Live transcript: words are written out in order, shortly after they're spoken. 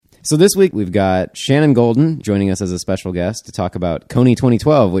So this week we've got Shannon Golden joining us as a special guest to talk about Kony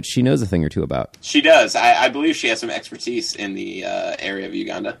 2012, which she knows a thing or two about. She does. I believe she has some expertise in the area of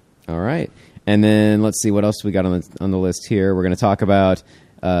Uganda. All right. And then let's see what else we got on the list here. We're going to talk about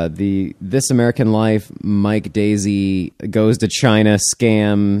the This American Life, Mike Daisey goes to China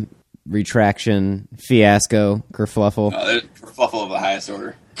scam, retraction, fiasco, kerfluffle. Kerfluffle of the highest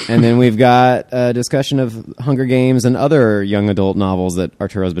order. And then we've got a discussion of Hunger Games and other young adult novels that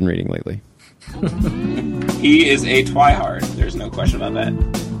Arturo's been reading lately. He is a twihard. There's no question about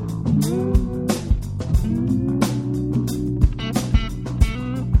that.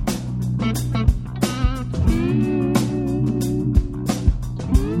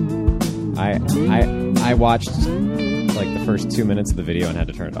 I watched like the first 2 minutes of the video and had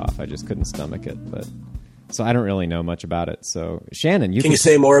to turn it off. I just couldn't stomach it. But so I don't really know much about it. So Shannon, can you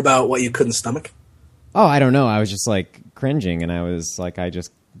say more about what you couldn't stomach? Oh, I don't know. I was just like cringing, and I was like, I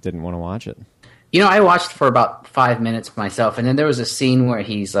just didn't want to watch it. You know, I watched for about 5 minutes myself, and then there was a scene where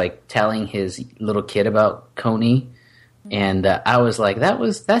he's like telling his little kid about Kony, and I was like,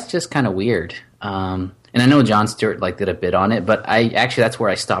 that's just kind of weird. And I know Jon Stewart like did a bit on it, but that's where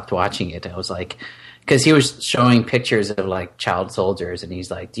I stopped watching it. I was like, because he was showing pictures of like child soldiers, and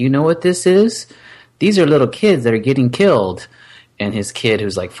he's like, "Do you know what this is? These are little kids that are getting killed." And his kid,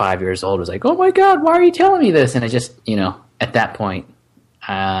 who's like 5 years old, was like, "Oh my God, why are you telling me this?" And I just, at that point,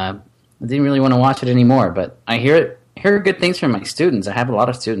 I didn't really want to watch it anymore. But I hear good things from my students. I have a lot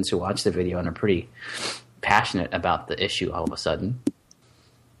of students who watch the video and are pretty passionate about the issue all of a sudden.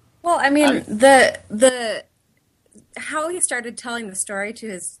 Well, I mean, the how he started telling the story to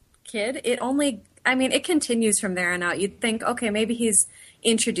his kid, it continues from there on out. You'd think, okay, maybe he's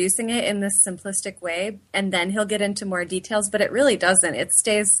introducing it in this simplistic way, and then he'll get into more details, but it really doesn't. It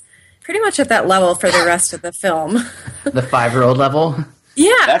stays pretty much at that level for the rest of the film. The 5-year-old level?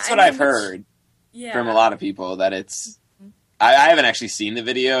 Yeah. That's what I've heard from a lot of people, that it's... I haven't actually seen the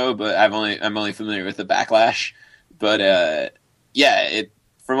video, but I'm only familiar with the backlash. But,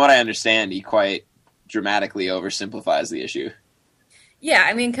 from what I understand, he quite dramatically oversimplifies the issue. Yeah,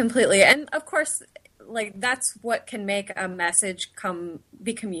 I mean, completely. And of course, like, that's what can make a message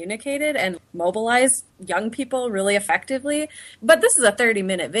be communicated and mobilize young people really effectively. But this is a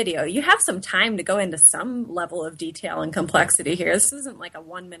 30-minute video. You have some time to go into some level of detail and complexity here. This isn't like a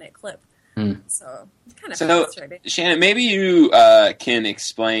 1-minute clip. So it's kind of frustrating. Shannon, maybe you can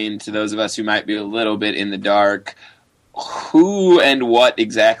explain to those of us who might be a little bit in the dark, who and what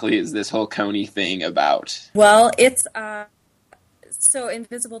exactly is this whole Kony thing about? Well, it's so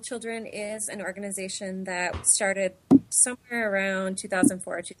Invisible Children is an organization that started somewhere around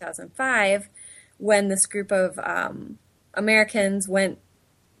 2004 or 2005 when this group of Americans went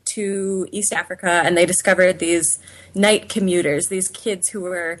to East Africa and they discovered these night commuters, these kids who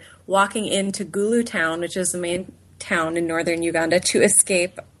were walking into Gulu town, which is the main town in northern Uganda, to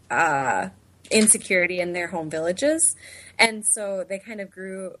escape insecurity in their home villages. And so they kind of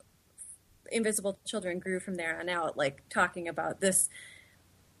Invisible Children grew from there on out, like talking about this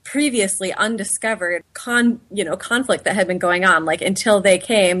previously undiscovered conflict that had been going on. Like, until they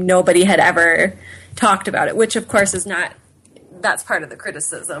came, nobody had ever talked about it, which of course that's part of the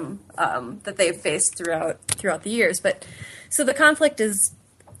criticism that they've faced throughout the years. But so the conflict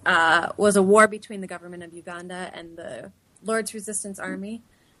was a war between the government of Uganda and the Lord's Resistance Army,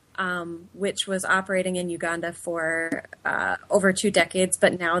 which was operating in Uganda for over 2 decades,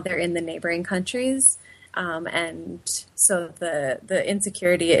 but now they're in the neighboring countries. And so the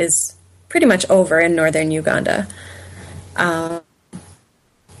insecurity is pretty much over in northern Uganda. And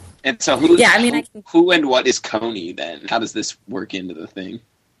so who and what is Kony then? How does this work into the thing?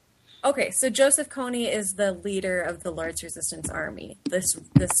 Okay, so Joseph Kony is the leader of the Lord's Resistance Army, this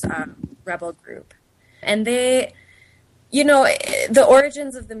rebel group. And they... the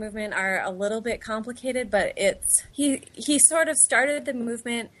origins of the movement are a little bit complicated, but he sort of started the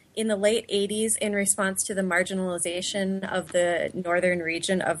movement in the late 80s in response to the marginalization of the northern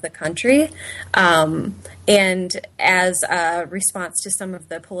region of the country, and as a response to some of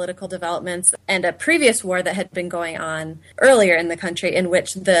the political developments and a previous war that had been going on earlier in the country, in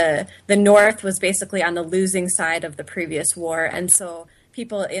which the North was basically on the losing side of the previous war. And so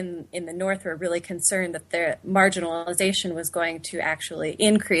people in the North were really concerned that their marginalization was going to actually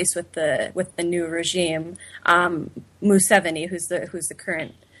increase with the new regime, Museveni, who's the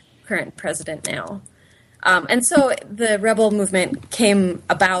current president now. And so the rebel movement came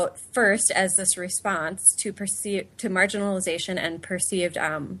about first as this response to marginalization and perceived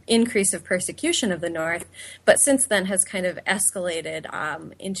increase of persecution of the North, but since then has kind of escalated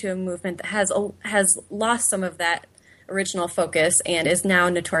into a movement that has lost some of that original focus and is now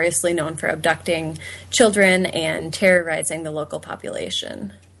notoriously known for abducting children and terrorizing the local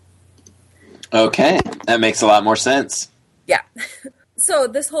population. Okay, that makes a lot more sense. Yeah. So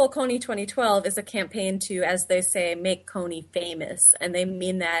this whole Kony 2012 is a campaign to, as they say, make Kony famous. And they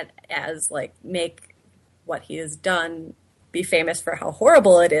mean that as, like, make what he has done be famous for how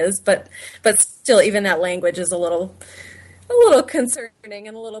horrible it is. But still, even that language is a little concerning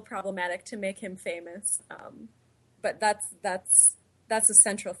and a little problematic to make him famous. But that's a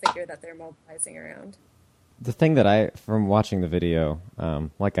central figure that they're mobilizing around. The thing that from watching the video,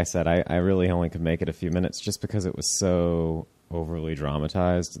 like I said, I really only could make it a few minutes just because it was so overly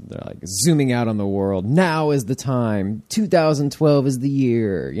dramatized. They're like zooming out on the world. Now is the time. 2012 is the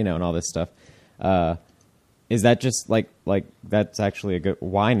year, and all this stuff. Is that just like that's actually a good,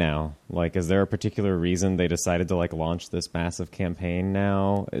 why now? Like, is there a particular reason they decided to like launch this massive campaign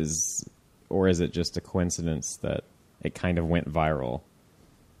now? Or is it just a coincidence that it kind of went viral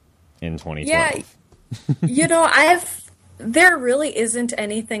in 2012? Yeah. There really isn't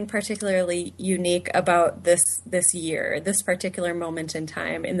anything particularly unique about this year, this particular moment in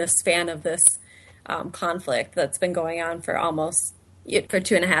time, in the span of this conflict that's been going on for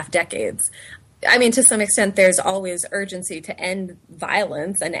 2.5 decades. I mean, to some extent, there's always urgency to end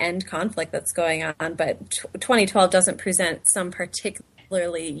violence and end conflict that's going on, but 2012 doesn't present some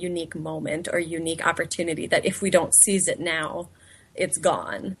particularly unique moment or unique opportunity that if we don't seize it now, it's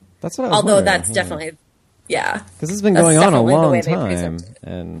gone. That's what I was Although wondering. that's definitely... Yeah, because it's been going on a long time,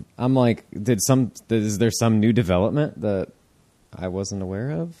 and I'm like, is there some new development that I wasn't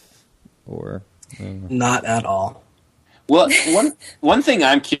aware of, or Not at all. Well, one thing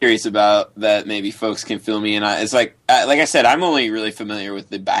I'm curious about that maybe folks can fill me in on is like I said, I'm only really familiar with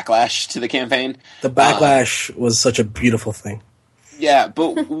the backlash to the campaign. The backlash was such a beautiful thing. Yeah,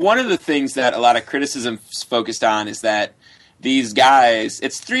 but one of the things that a lot of criticism focused on is that these guys,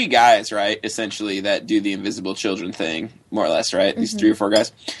 it's 3 guys, right, essentially, that do the invisible children thing, more or less, right? These 3 or 4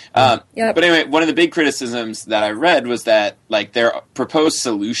 guys. Yep. But anyway, one of the big criticisms that I read was that, like, their proposed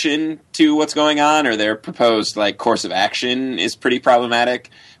solution to what's going on, or their proposed, like, course of action is pretty problematic,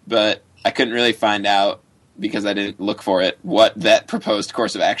 but I couldn't really find out, because I didn't look for it, what that proposed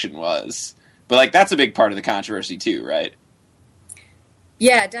course of action was. But, like, that's a big part of the controversy, too, right?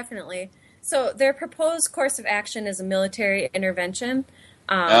 Yeah, definitely. So their proposed course of action is a military intervention.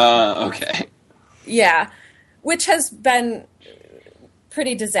 Okay. Yeah, which has been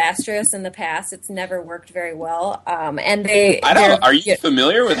pretty disastrous in the past. It's never worked very well. And are you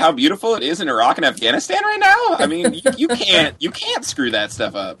familiar with how beautiful it is in Iraq and Afghanistan right now? I mean, you can't screw that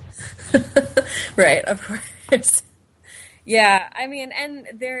stuff up. Right, of course. Yeah, I mean, and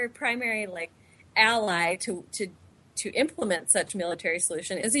their primary ally to implement such military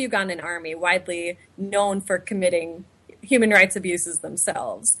solution is the Ugandan army, widely known for committing human rights abuses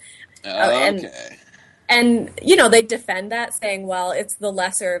themselves. Okay. And they defend that, saying, well, it's the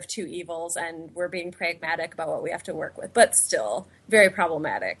lesser of 2 evils, and we're being pragmatic about what we have to work with. But still, very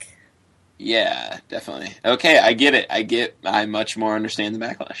problematic. Yeah, definitely. Okay, I get it. I much more understand the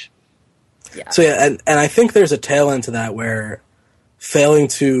backlash. Yeah. So yeah, and I think there's a tail end to that where failing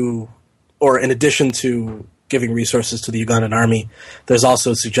to, or in addition to giving resources to the Ugandan army, there's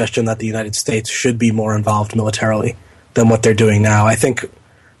also a suggestion that the United States should be more involved militarily than what they're doing now. I think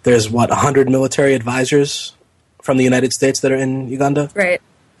there's, 100 military advisors from the United States that are in Uganda? Right.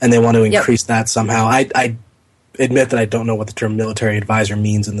 And they want to increase that somehow. I admit that I don't know what the term military advisor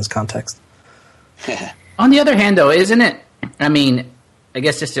means in this context. On the other hand, though, isn't it, I mean, I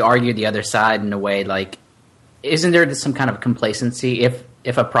guess just to argue the other side in a way, isn't there some kind of complacency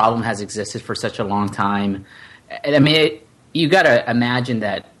if a problem has existed for such a long time? I mean, you got to imagine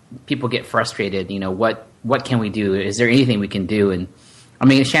that people get frustrated. What can we do? Is there anything we can do? And I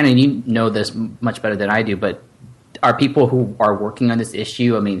mean, Shannon, you know this much better than I do, but are people who are working on this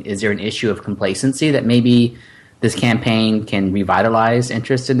issue, I mean, is there an issue of complacency that maybe this campaign can revitalize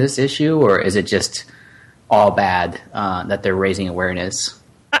interest in this issue, or is it just all bad that they're raising awareness?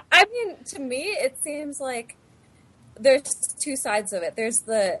 I mean, to me, it seems like there's 2 sides of it. There's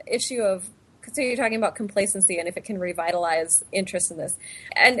the issue of, so you're talking about complacency and if it can revitalize interest in this.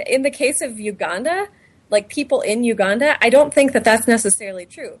 And in the case of Uganda, people in Uganda, I don't think that that's necessarily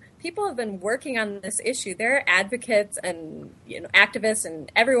true. People have been working on this issue. There are advocates and activists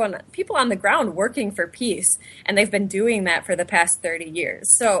and people on the ground working for peace, and they've been doing that for the past 30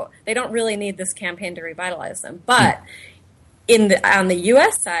 years. So they don't really need this campaign to revitalize them. But on the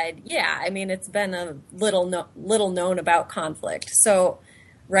U.S. side, yeah, I mean, it's been a little known about conflict. So,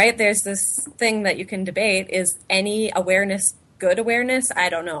 right, there's this thing that you can debate: is any awareness good awareness? I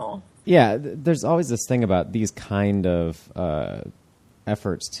don't know. Yeah, there's always this thing about these kind of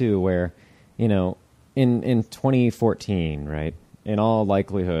efforts too, where, you know, in 2014, right? In all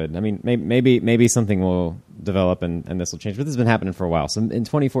likelihood, I mean, maybe something will develop and this will change, but this has been happening for a while. So in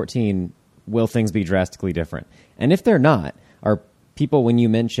 2014, will things be drastically different? And if they're not, are people, when you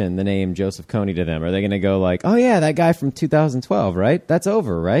mention the name Joseph Kony to them, are they going to go like, oh yeah, that guy from 2012, right? That's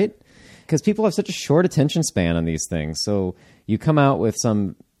over, right? Because people have such a short attention span on these things. So you come out with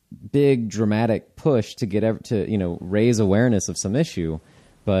some big dramatic push to to raise awareness of some issue,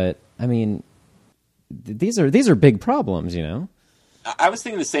 but I mean, these are big problems, you know. I was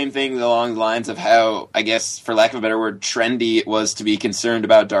thinking the same thing along the lines of how, I guess, for lack of a better word, trendy it was to be concerned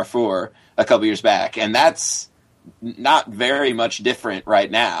about Darfur a couple years back. And that's not very much different right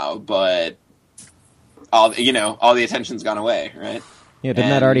now, but all the attention's gone away, right? Yeah,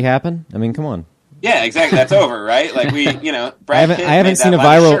 didn't that already happen? I mean, come on. Yeah, exactly. That's over, right? Like Brad Pitt I haven't made seen that a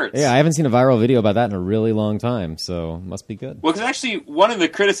line of viral. shirts. Yeah, I haven't seen a viral video about that in a really long time. So must be good. Well, because actually, one of the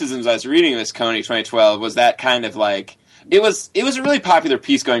criticisms I was reading of this Kony 2012 was that kind of like it was a really popular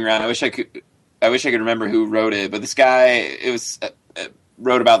piece going around. I wish I could remember who wrote it, but this guy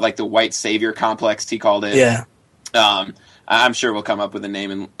wrote about like the white savior complex. He called it. Yeah. I'm sure we'll come up with a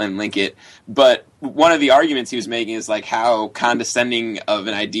name and link it. But one of the arguments he was making is like how condescending of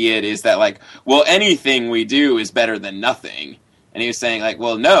an idea it is that like, well, anything we do is better than nothing. And he was saying like,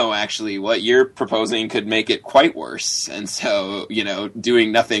 well, no, actually, what you're proposing could make it quite worse. And so,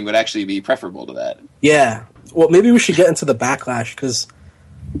 doing nothing would actually be preferable to that. Yeah. Well, maybe we should get into the backlash, because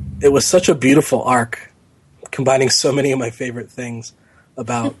it was such a beautiful arc, combining so many of my favorite things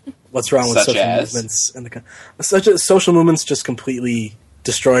about what's wrong with social movements and social movements just completely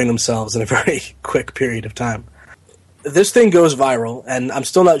destroying themselves in a very quick period of time. This thing goes viral, and I'm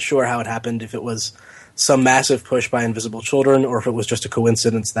still not sure how it happened, if it was some massive push by Invisible Children or if it was just a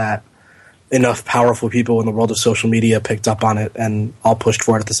coincidence that enough powerful people in the world of social media picked up on it and all pushed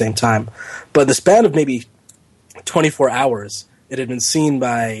for it at the same time. But in the span of maybe 24 hours, it had been seen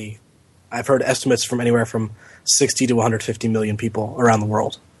by, I've heard estimates from anywhere from 60 to 150 million people around the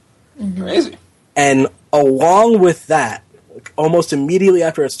world. Mm-hmm. Crazy. And along with that, almost immediately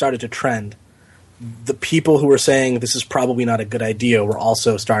after it started to trend, the people who were saying this is probably not a good idea were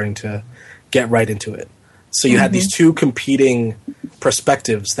also starting to get right into it. So you had these two competing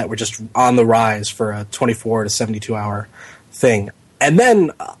perspectives that were just on the rise for a 24 to 72 hour thing. And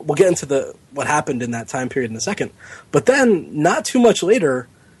then we'll get into what happened in that time period in a second. But then, not too much later,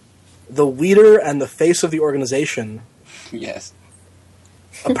 the leader and the face of the organization yes,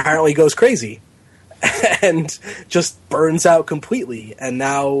 apparently goes crazy and just burns out completely. And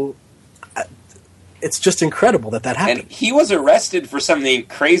now it's just incredible that happened. And he was arrested for something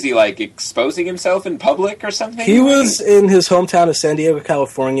crazy, like exposing himself in public or something? He was in his hometown of San Diego,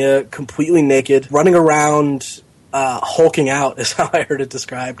 California, completely naked, running around, hulking out is how I heard it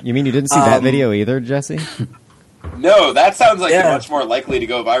described. You mean you didn't see that video either, Jesse? No, that sounds like a much more likely to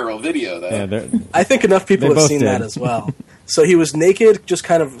go viral video, though. Yeah, I think enough people have seen that as well. So he was naked, just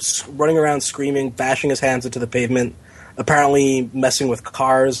kind of running around screaming, bashing his hands into the pavement, apparently messing with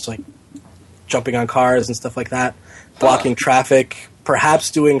cars, like jumping on cars and stuff like that, blocking traffic,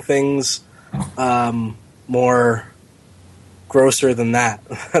 perhaps doing things more grosser than that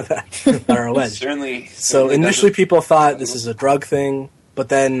that are alleged. Certainly so initially people thought this is a drug thing, but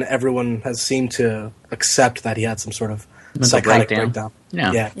then everyone has seemed to accept that he had some sort of psychotic breakdown.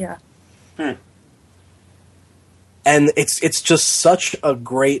 Yeah. And it's just such a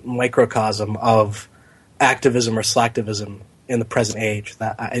great microcosm of activism or slacktivism in the present age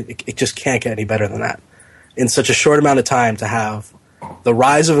that it just can't get any better than that. In such a short amount of time to have the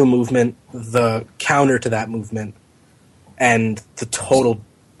rise of a movement, the counter to that movement, and the total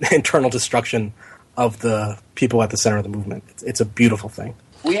internal destruction of the people at the center of the movement. It's a beautiful thing.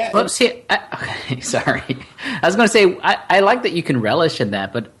 Well, see, sorry. I was going to say, I like that you can relish in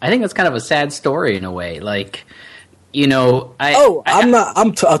that, but I think it's kind of a sad story in a way. Like, I'm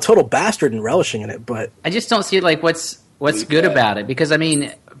a total bastard in relishing in it, but I just don't see like what's good about it, because I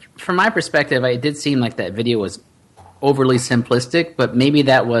mean, from my perspective, it did seem like that video was overly simplistic, but maybe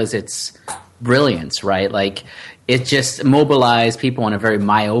that was its brilliance, right? Like, it just mobilized people on a very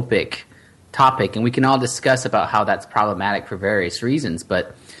myopic topic, and we can all discuss about how that's problematic for various reasons,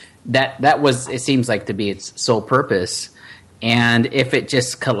 but that was, it seems like, to be its sole purpose. And if it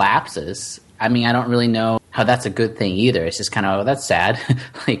just collapses, I mean, I don't really know how that's a good thing either. It's just kind of, that's sad.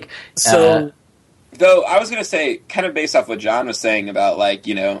 Though I was going to say, kind of based off what John was saying about, like,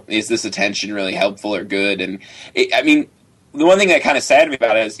 is this attention really helpful or good? And I mean, the one thing that kind of saddened me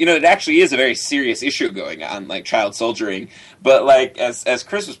about it is, it actually is a very serious issue going on, like child soldiering. But like as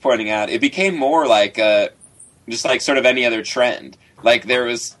Chris was pointing out, it became more like just like sort of any other trend. Like there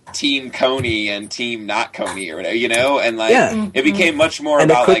was Team Coney and Team Not Coney or whatever, and like it became much more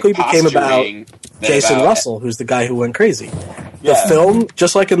about like posturing. It became about Jason Russell, who's the guy who went crazy. The film,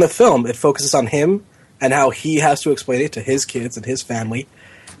 just like in the film, it focuses on him and how he has to explain it to his kids and his family.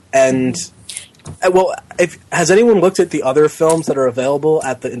 And well, has anyone looked at the other films that are available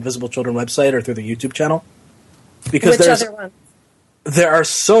at the Invisible Children website or through the YouTube channel? Because which other ones? There are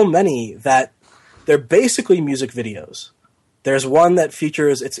so many that they're basically music videos. There's one that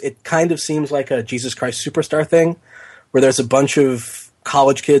features, it kind of seems like a Jesus Christ Superstar thing, where there's a bunch of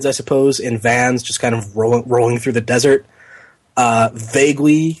college kids, I suppose, in vans just kind of rolling through the desert,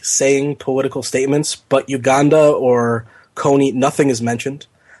 vaguely saying political statements, but Uganda or Coney, nothing is mentioned.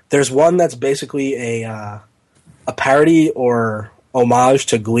 There's one that's basically a parody or homage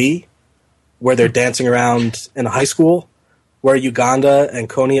to Glee, where they're dancing around in a high school, where Uganda and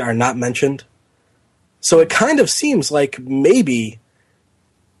Coney are not mentioned. So it kind of seems like maybe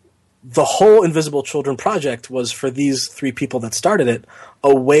the whole Invisible Children project was, for these three people that started it,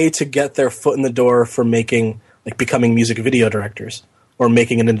 a way to get their foot in the door for becoming music video directors or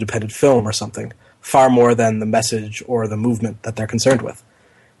making an independent film or something, far more than the message or the movement that they're concerned with.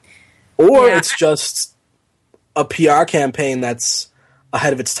 Or it's just a PR campaign that's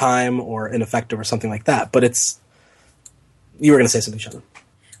ahead of its time or ineffective or something like that. But you were going to say something, Shannon.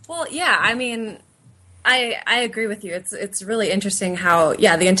 Well, yeah, I mean, I agree with you. It's really interesting how,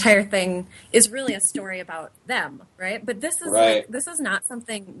 the entire thing is really a story about them, right? But this is this is not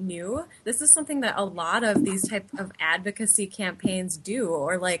something new. This is something that a lot of these type of advocacy campaigns do,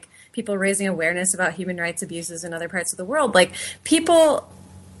 or like people raising awareness about human rights abuses in other parts of the world. Like people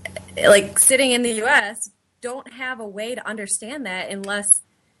like sitting in the U.S. don't have a way to understand that unless,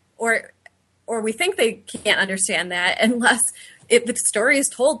 or we think they can't understand that unless the story is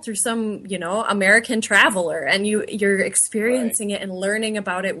told through some, American traveler, and you're experiencing it and learning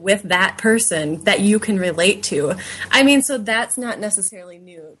about it with that person that you can relate to. I mean, so that's not necessarily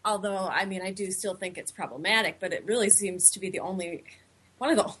new. Although, I mean, I do still think it's problematic, but it really seems to be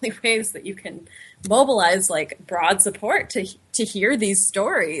one of the only ways that you can mobilize like broad support to hear these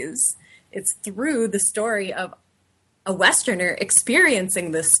stories. It's through the story of a Westerner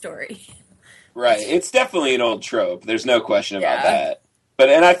experiencing this story. Right. It's definitely an old trope. There's no question about that.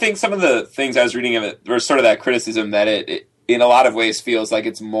 And I think some of the things I was reading of it were sort of that criticism that it in a lot of ways feels like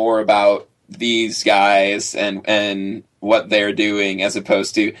it's more about these guys and what they're doing as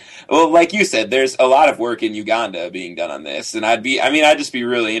opposed to, well, like you said, there's a lot of work in Uganda being done on this. And I'd just be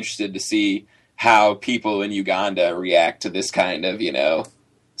really interested to see how people in Uganda react to this kind of,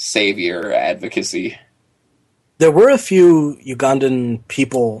 savior advocacy. There were a few Ugandan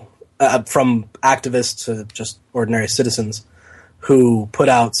people, from activists to just ordinary citizens, who put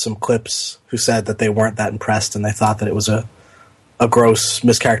out some clips who said that they weren't that impressed and they thought that it was a gross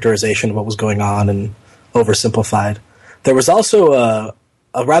mischaracterization of what was going on and oversimplified. There was also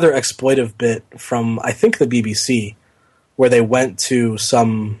a rather exploitive bit from, I think, the BBC, where they went to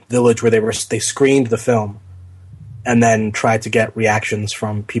some village where they screened the film and then tried to get reactions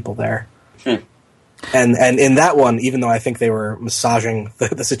from people there. And in that one, even though I think they were massaging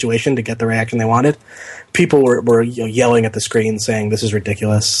the situation to get the reaction they wanted, people were yelling at the screen saying, "This is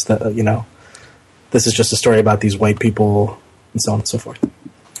ridiculous. This is just a story about these white people," and so on and so forth.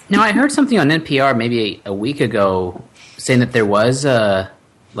 Now, I heard something on NPR maybe a week ago saying that there was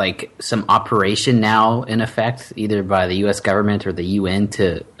some operation now in effect, either by the U.S. government or the UN,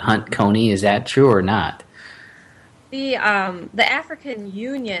 to hunt Coney. Is that true or not? The African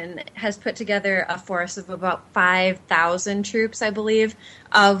Union has put together a force of about 5,000 troops, I believe,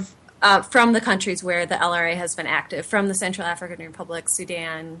 from the countries where the LRA has been active, from the Central African Republic,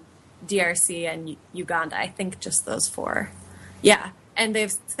 Sudan, DRC, and Uganda. I think just those four. Yeah, and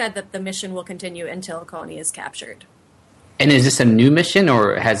they've said that the mission will continue until Coney is captured. And is this a new mission,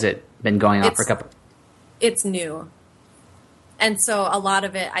 or has it been going on for a couple? It's new. And so a lot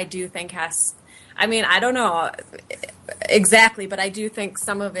of it, I do think I don't know exactly, but I do think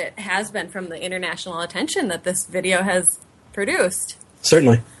some of it has been from the international attention that this video has produced.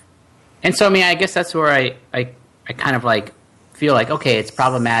 Certainly. And so, I guess that's where I kind of feel like, okay, it's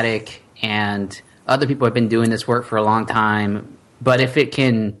problematic and other people have been doing this work for a long time, but if it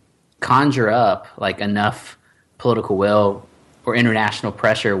can conjure up enough political will or international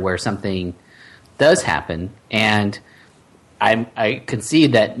pressure where something does happen, and I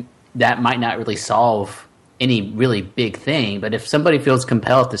concede that might not really solve any really big thing, but if somebody feels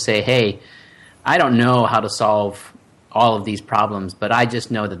compelled to say, hey, I don't know how to solve all of these problems, but I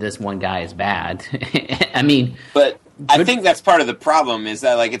just know that this one guy is bad. I mean, but I think that's part of the problem is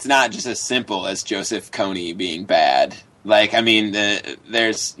that like it's not just as simple as Joseph Kony being bad. Like, I mean,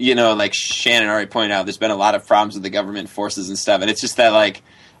 there's, you know, like Shannon already pointed out, there's been a lot of problems with the government forces and stuff, and it's just that like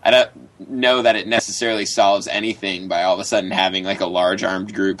I don't know that it necessarily solves anything by all of a sudden having like a large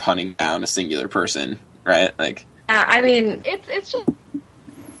armed group hunting down a singular person, right? Like, I mean, it's just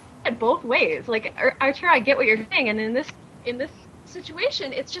both ways. Like, Arturo, I get what you're saying, and in this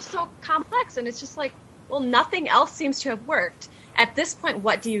situation, it's just so complex, and it's just like, well, nothing else seems to have worked. At this point,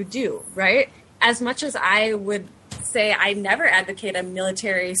 what do you do, right? As much as I would say I never advocate a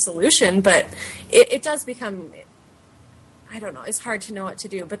military solution, but it does become, I don't know, it's hard to know what to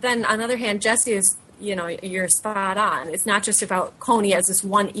do. But then on the other hand, Jesse is, you know, you're spot on. It's not just about Kony as this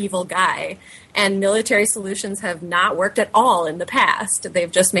one evil guy, and military solutions have not worked at all in the past.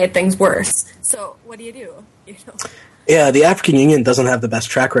 They've just made things worse. So what do? You know? Yeah, the African Union doesn't have the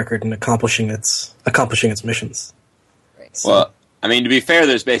best track record in accomplishing its missions. Right. So. Well, I mean, to be fair,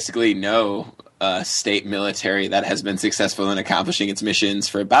 there's basically no state military that has been successful in accomplishing its missions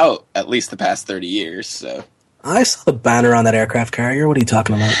for about at least the past 30 years. So I saw the banner on that aircraft carrier. What are you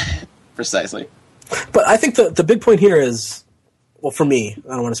talking about? Precisely. But I think the big point here is, well, for me,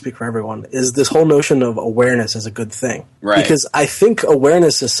 I don't want to speak for everyone, is this whole notion of awareness is a good thing. Right. Because I think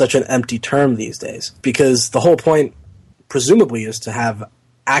awareness is such an empty term these days. Because the whole point, presumably, is to have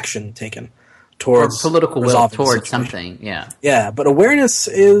action taken towards or political will resolving towards the situation. something. Yeah. Yeah, but awareness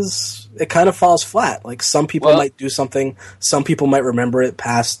it kind of falls flat. Like, some people might do something, some people might remember it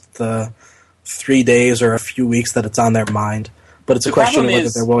past the 3 days or a few weeks that it's on their mind. But it's a question of whether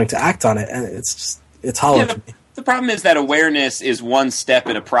they're willing to act on it, and it's hollow to me. The problem is that awareness is one step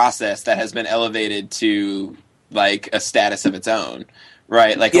in a process that has been elevated to like a status of its own,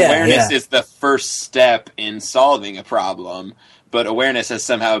 right? Like awareness is the first step in solving a problem, but awareness has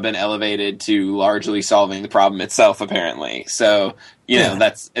somehow been elevated to largely solving the problem itself, apparently. So, you know,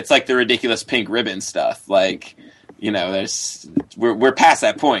 it's like the ridiculous pink ribbon stuff. Like, you know, we're past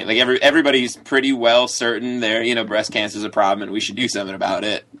that point. Like everybody's pretty well certain there, you know, breast cancer is a problem and we should do something about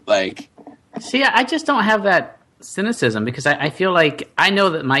it. Like, see, I just don't have that cynicism because I feel like I know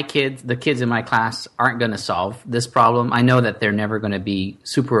that the kids in my class aren't going to solve this problem. I know that they're never going to be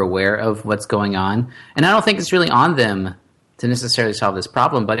super aware of what's going on. And I don't think it's really on them to necessarily solve this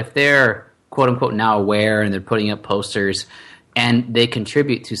problem. But if they're, quote unquote, now aware and they're putting up posters and they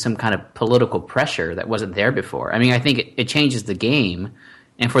contribute to some kind of political pressure that wasn't there before. I mean, I think it changes the game.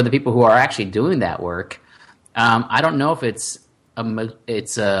 And for the people who are actually doing that work, I don't know if it's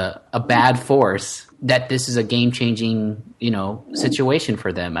a bad force that this is a game-changing, you know, situation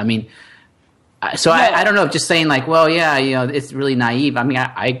for them. I mean, so I don't know, just saying like, well, yeah, you know, it's really naive. I mean,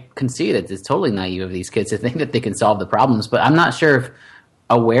 I concede it. It's totally naive of these kids to think that they can solve the problems, but I'm not sure if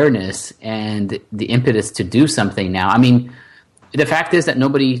awareness and the impetus to do something now, I mean, the fact is that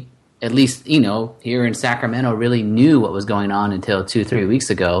nobody, at least, you know, here in Sacramento really knew what was going on until 2-3 weeks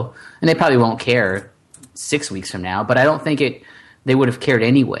ago. And they probably won't care 6 weeks from now, but I don't think they would have cared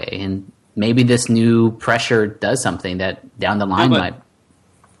anyway. And maybe this new pressure does something that down the line might.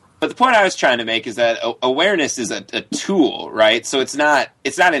 But the point I was trying to make is that awareness is a tool, right? So it's not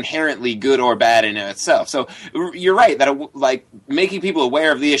inherently good or bad in itself. So you're right that like making people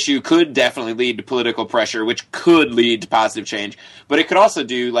aware of the issue could definitely lead to political pressure, which could lead to positive change. But it could also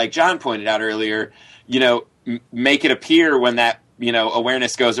do, like John pointed out earlier, you know, make it appear when that, you know,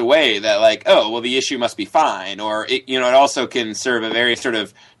 awareness goes away that like, oh, well, the issue must be fine. Or, it, you know, it also can serve a very sort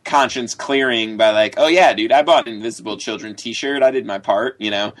of conscience clearing by like, oh yeah, dude, I bought an Invisible Children t-shirt. I did my part,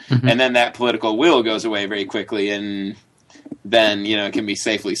 you know, and then that political will goes away very quickly. And then, you know, it can be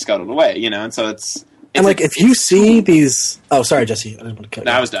safely scuttled away, you know? And so it's and like, if you see these, oh, sorry, Jesse, I didn't want to cut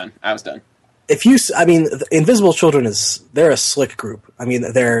you. No, I was done. If you, I mean, Invisible Children they're a slick group. I mean,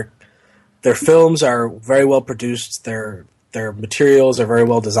 their films are very well produced. Their materials are very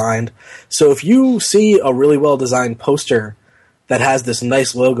well designed. So if you see a really well designed poster that has this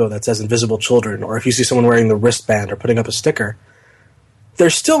nice logo that says Invisible Children, or if you see someone wearing the wristband or putting up a sticker,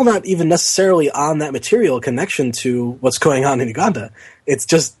 there's still not even necessarily on that material a connection to what's going on in Uganda. It's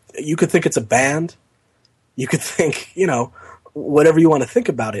just, you could think it's a band. You could think, you know, whatever you want to think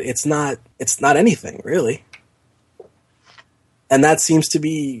about it. It's not anything, really. And that seems to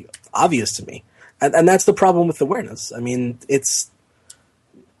be obvious to me. And that's the problem with awareness. I mean, it's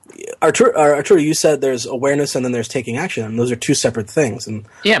Arturo, you said there's awareness and then there's taking action, and those are two separate things. And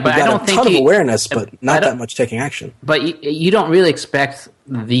yeah, but I don't think a ton of awareness, but not that much taking action. But you don't really expect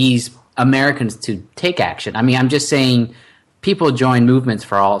these Americans to take action. I mean, I'm just saying people join movements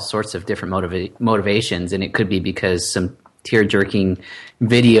for all sorts of different motivations, and it could be because some tear-jerking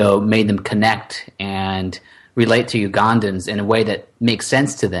video made them connect and relate to Ugandans in a way that makes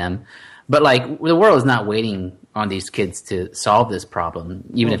sense to them. But like, the world is not waiting on these kids to solve this problem,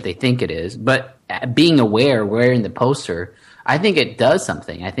 even if they think it is. But being aware, wearing the poster, I think it does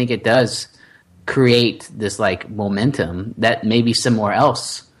something. I think it does create this like momentum that maybe somewhere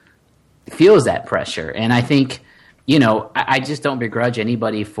else feels that pressure. And I think, you know, I just don't begrudge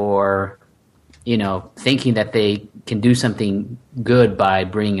anybody for, you know, thinking that they can do something good by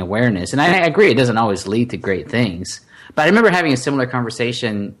bringing awareness. And I agree, it doesn't always lead to great things. But I remember having a similar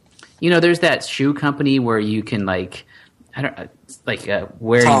conversation. You know, there's that shoe company where you can like, I don't like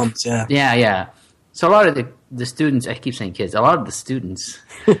wearing Toms, yeah. Yeah. So a lot of the students, I keep saying kids, a lot of the students,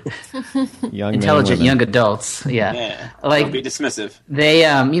 intelligent young adults, Yeah, like, don't be dismissive. They,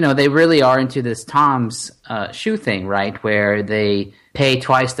 you know, they really are into this Tom's shoe thing, right? Where they pay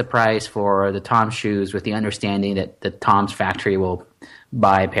twice the price for the Tom's shoes with the understanding that the Tom's factory will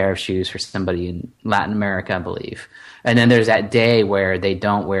buy a pair of shoes for somebody in Latin America, I believe. And then there's that day where they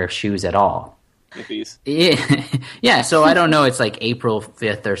don't wear shoes at all. Yeah, so I don't know, it's like April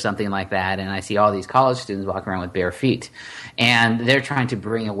 5th or something like that, and I see all these college students walking around with bare feet. And they're trying to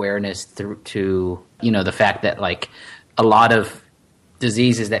bring awareness through to, you know, the fact that like a lot of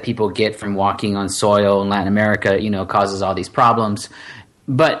diseases that people get from walking on soil in Latin America, you know, causes all these problems.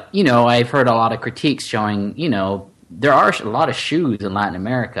 But, you know, I've heard a lot of critiques showing, you know, there are a lot of shoes in Latin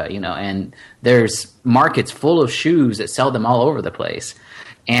America, you know, and there's markets full of shoes that sell them all over the place.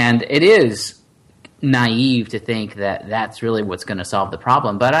 And it is naive to think that that's really what's going to solve the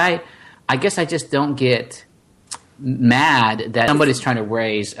problem. But I guess I just don't get mad that somebody's trying to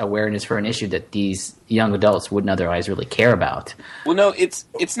raise awareness for an issue that these young adults wouldn't otherwise really care about. Well, no, it's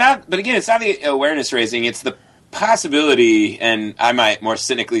not. But again, it's not the awareness raising. It's the possibility, and I might more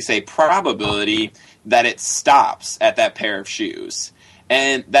cynically say probability, that it stops at that pair of shoes.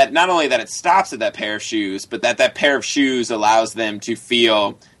 And that not only that it stops at that pair of shoes, but that pair of shoes allows them to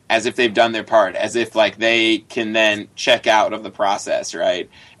feel as if they've done their part, as if like they can then check out of the process, right?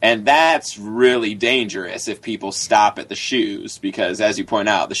 And that's really dangerous if people stop at the shoes, because as you point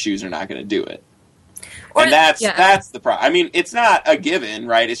out, the shoes are not going to do it. Or, and that's the problem. I mean, it's not a given,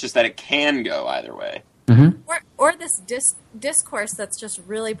 right? It's just that it can go either way. Mm-hmm. Or this discourse that's just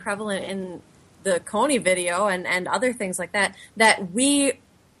really prevalent in the Kony video and other things like that, that we,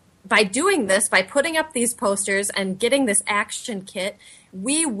 by doing this, by putting up these posters and getting this action kit,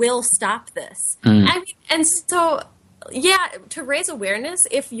 we will stop this. I mean, and so, yeah, to raise awareness,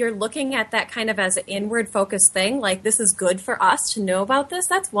 if you're looking at that kind of as an inward focused thing, like this is good for us to know about this,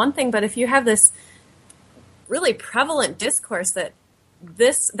 that's one thing. But if you have this really prevalent discourse that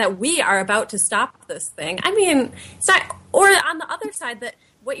we are about to stop this thing, I mean, it's not, or on the other side, that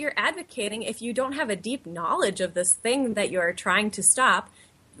what you're advocating, if you don't have a deep knowledge of this thing that you're trying to stop,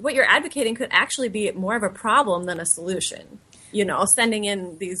 what you're advocating could actually be more of a problem than a solution. You know, sending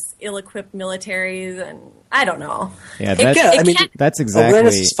in these ill-equipped militaries, and I don't know. Yeah, that's exactly.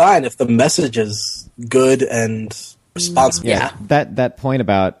 Awareness is fine if the message is good and responsible. Yeah, that point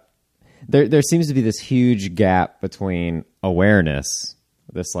about there seems to be this huge gap between awareness,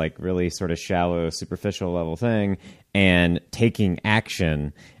 this like really sort of shallow, superficial level thing, and taking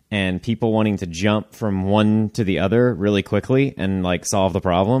action, and people wanting to jump from one to the other really quickly and like solve the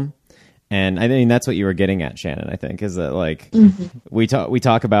problem. And I mean, that's what you were getting at, Shannon, I think, is that like we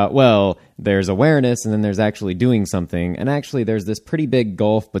talk about, well, there's awareness and then there's actually doing something. And actually there's this pretty big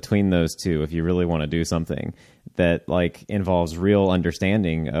gulf between those two if you really want to do something that like involves real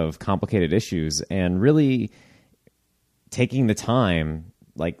understanding of complicated issues and really taking the time,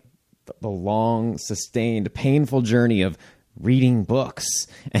 like the long, sustained, painful journey of reading books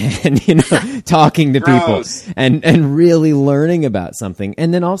and, you know, talking to people and really learning about something.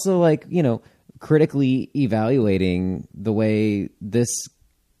 And then also like, you know, critically evaluating the way this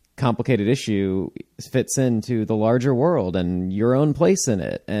complicated issue fits into the larger world and your own place in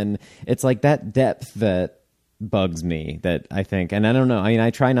it. And it's like that depth that bugs me, that I think, and I don't know, I mean,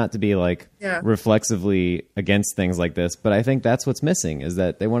 I try not to be like reflexively against things like this, but I think that's what's missing, is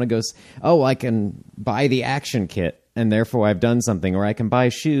that they want to go, oh, I can buy the action kit and therefore I've done something, or I can buy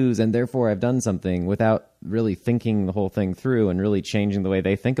shoes and therefore I've done something, without really thinking the whole thing through and really changing the way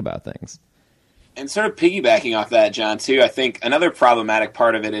they think about things. And sort of piggybacking off that, John, too, I think another problematic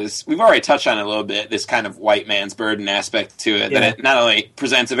part of it is, we've already touched on it a little bit, this kind of white man's burden aspect to it, that it not only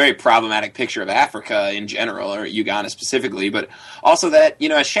presents a very problematic picture of Africa in general, or Uganda specifically, but also that, you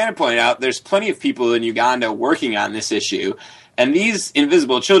know, as Shannon pointed out, there's plenty of people in Uganda working on this issue, and these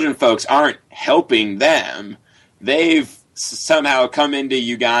invisible children folks aren't helping them. They've somehow come into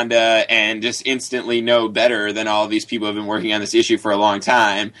Uganda and just instantly know better than all of these people who have been working on this issue for a long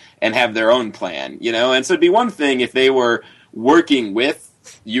time and have their own plan, you know? And so it'd be one thing if they were working with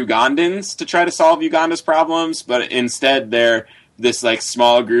Ugandans to try to solve Uganda's problems, but instead they're this like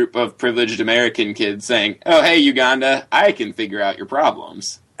small group of privileged American kids saying, "Oh, hey, Uganda, I can figure out your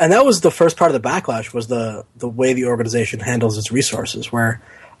problems." And that was the first part of the backlash, was the way the organization handles its resources, where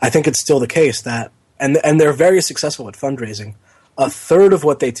I think it's still the case that, and they're very successful at fundraising, a third of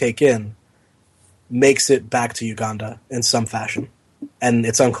what they take in makes it back to Uganda in some fashion. And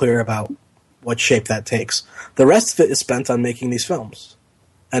it's unclear about what shape that takes. The rest of it is spent on making these films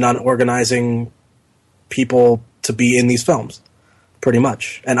and on organizing people to be in these films, pretty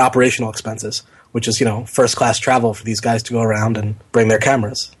much, and operational expenses, which is, first-class travel for these guys to go around and bring their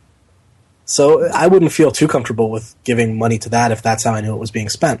cameras. So I wouldn't feel too comfortable with giving money to that if that's how I knew it was being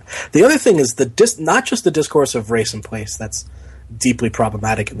spent. The other thing is not just the discourse of race and place that's deeply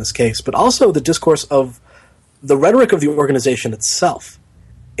problematic in this case, but also the discourse of the rhetoric of the organization itself.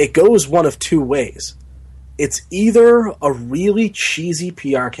 It goes one of two ways. It's either a really cheesy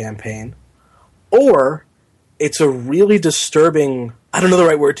PR campaign, or it's a really disturbing, I don't know the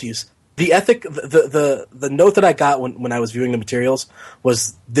right word to use. The ethic, the note that I got when I was viewing the materials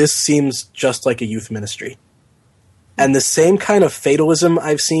was, this seems just like a youth ministry. And the same kind of fatalism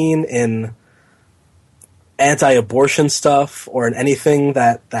I've seen in anti-abortion stuff or in anything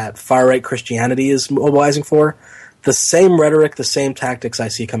that far-right Christianity is mobilizing for, the same rhetoric, the same tactics I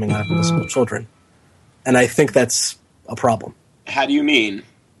see coming out of the school children. And I think that's a problem. How do you mean?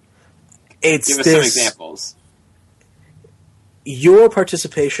 Give us some examples. Your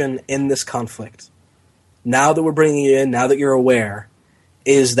participation in this conflict, now that we're bringing you in, now that you're aware,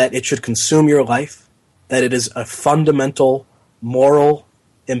 is that it should consume your life, that it is a fundamental moral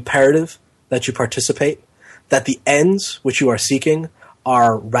imperative that you participate, that the ends which you are seeking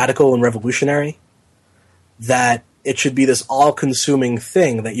are radical and revolutionary, that it should be this all-consuming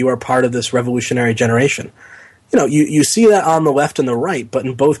thing, that you are part of this revolutionary generation. You see that on the left and the right, but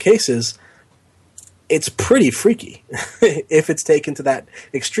in both cases, it's pretty freaky if it's taken to that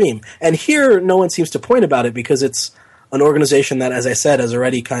extreme. And here, no one seems to point about it because it's an organization that, as I said, has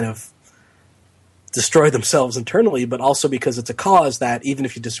already kind of destroyed themselves internally, but also because it's a cause that, even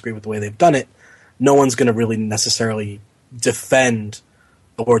if you disagree with the way they've done it, no one's going to really necessarily defend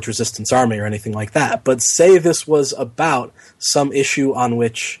the Lord's Resistance Army or anything like that. But say this was about some issue on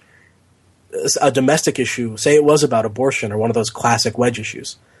which, a domestic issue, say it was about abortion or one of those classic wedge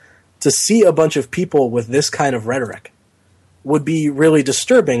issues, to see a bunch of people with this kind of rhetoric would be really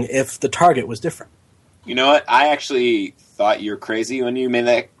disturbing if the target was different. You know what? I actually thought you were crazy when you made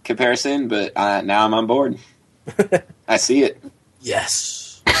that comparison, but now I'm on board. I see it.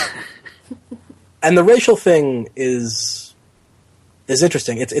 Yes. And the racial thing is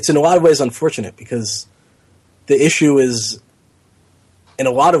interesting. It's in a lot of ways unfortunate because the issue is, in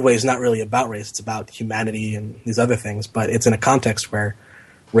a lot of ways, not really about race. It's about humanity and these other things, but it's in a context where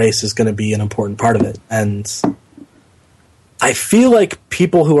race is going to be an important part of it. And I feel like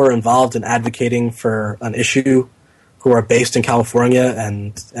people who are involved in advocating for an issue, who are based in California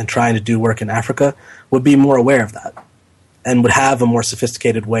and trying to do work in Africa, would be more aware of that and would have a more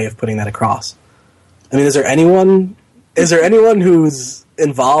sophisticated way of putting that across. I mean, is there anyone who's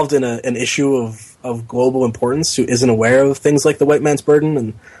involved in an issue of global importance who isn't aware of things like the white man's burden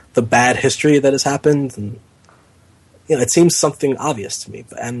and the bad history that has happened? And it seems something obvious to me,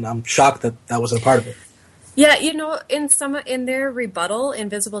 and I'm shocked that wasn't a part of it. Yeah, in their rebuttal,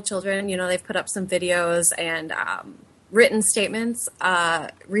 Invisible Children, they've put up some videos and written statements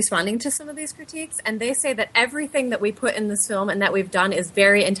responding to some of these critiques, and they say that everything that we put in this film and that we've done is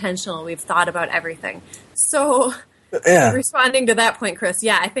very intentional. We've thought about everything. So, responding to that point, Chris,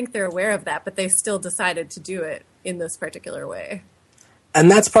 I think they're aware of that, but they still decided to do it in this particular way. And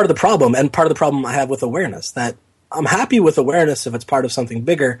that's part of the problem, and part of the problem I have with awareness, that I'm happy with awareness if it's part of something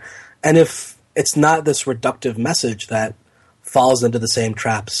bigger, and if it's not this reductive message that falls into the same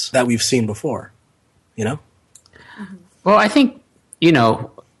traps that we've seen before, Mm-hmm. Well, I think,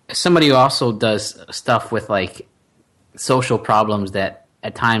 somebody who also does stuff with, like, social problems that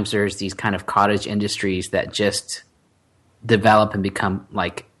at times there's these kind of cottage industries that just develop and become,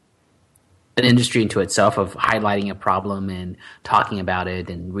 like, an industry into itself of highlighting a problem and talking about it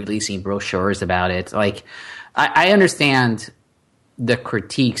and releasing brochures about it. Like, I understand the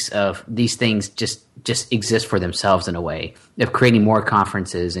critiques of these things just exist for themselves in a way of creating more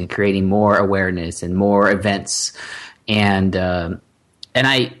conferences and creating more awareness and more events. And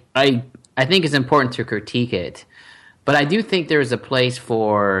I think it's important to critique it, but I do think there is a place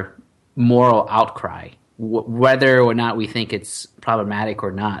for moral outcry whether or not we think it's problematic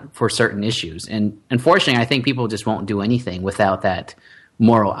or not for certain issues. And unfortunately, I think people just won't do anything without that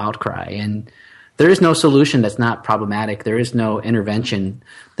moral outcry. And there is no solution that's not problematic. There is no intervention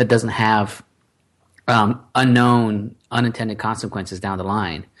that doesn't have unknown, unintended consequences down the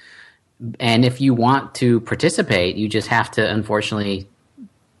line. And if you want to participate, you just have to, unfortunately,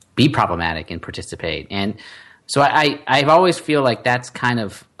 be problematic and participate. And so I've always feel like that's kind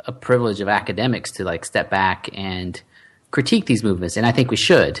of a privilege of academics to like step back and critique these movements. And I think we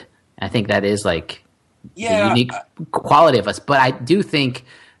should. I think that is like the unique quality of us. But I do think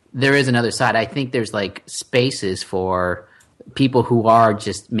there is another side. I think there's like spaces for people who are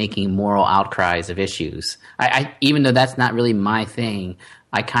just making moral outcries of issues. I even though that's not really my thing,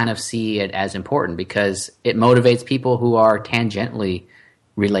 I kind of see it as important because it motivates people who are tangentially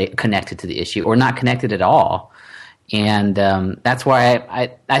connected to the issue or not connected at all. And that's why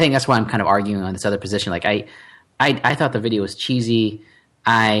I think that's why I'm kind of arguing on this other position. Like I thought the video was cheesy.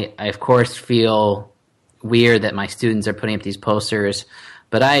 I of course feel weird that my students are putting up these posters,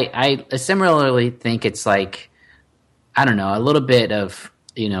 but I similarly think it's like, I don't know, a little bit of,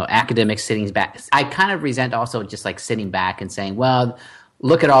 academics sitting back. I kind of resent also just like sitting back and saying, well,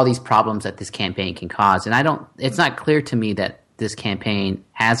 look at all these problems that this campaign can cause. And it's not clear to me that this campaign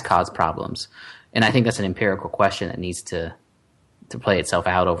has caused problems. And I think that's an empirical question that needs to play itself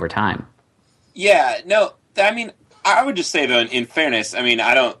out over time. Yeah, no, I mean, I would just say though, in fairness, I mean,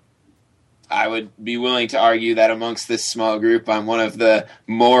 I would be willing to argue that amongst this small group, I'm one of the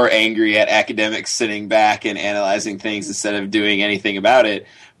more angry at academics sitting back and analyzing things instead of doing anything about it.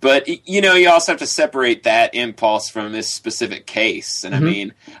 But, you also have to separate that impulse from this specific case. And I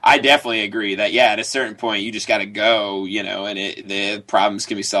mean, I definitely agree that, at a certain point, you just got to go, and the problems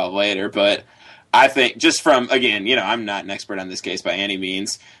can be solved later. But I think just from, again, I'm not an expert on this case by any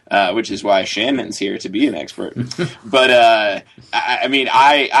means, which is why Shannon's here to be an expert. But, I mean,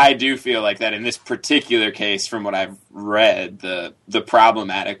 I do feel like that in this particular case, from what I've read, the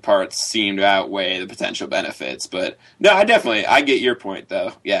problematic parts seem to outweigh the potential benefits. But, no, I get your point,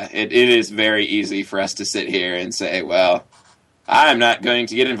 though. Yeah, it is very easy for us to sit here and say, well, I'm not going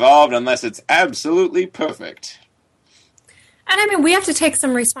to get involved unless it's absolutely perfect. And I mean, we have to take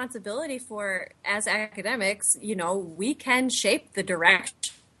some responsibility for, as academics, we can shape the direction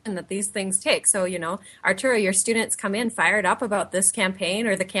that these things take. So, Arturo, your students come in fired up about this campaign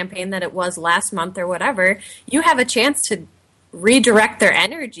or the campaign that it was last month or whatever. You have a chance to redirect their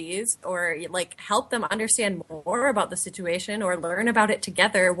energies or like help them understand more about the situation or learn about it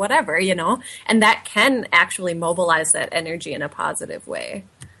together, whatever, and that can actually mobilize that energy in a positive way.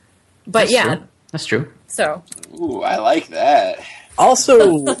 But That's true. So. Ooh, I like that.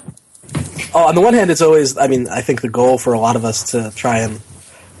 Also, on the one hand, it's always, I think the goal for a lot of us to try and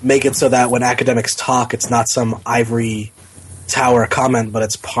make it so that when academics talk, it's not some ivory tower comment, but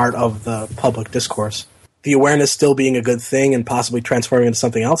it's part of the public discourse. The awareness still being a good thing and possibly transforming into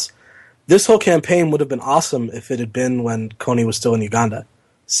something else. This whole campaign would have been awesome if it had been when Kony was still in Uganda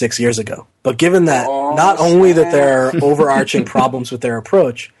 6 years ago. But given that not only that there are overarching problems with their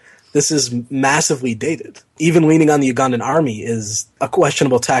approach, this is massively dated. Even leaning on the Ugandan army is a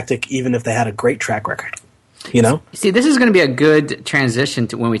questionable tactic, even if they had a great track record. See, this is going to be a good transition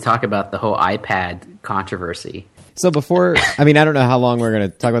to when we talk about the whole iPad controversy. So before, I don't know how long we're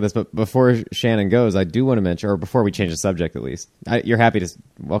going to talk about this, but before Shannon goes, I do want to mention, or before we change the subject at least, you're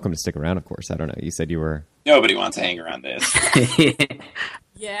welcome to stick around, of course. I don't know. You said you were... Nobody wants to hang around this.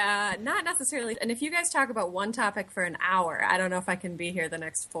 Yeah, not necessarily. And if you guys talk about one topic for an hour, I don't know if I can be here the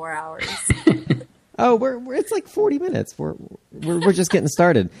next 4 hours. Oh, it's like 40 minutes. We're just getting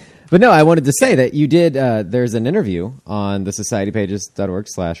started. But no, I wanted to say that you did. There's an interview on the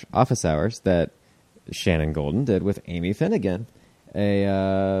societypages.org/office hours that Shannon Golden did with Amy Finnegan.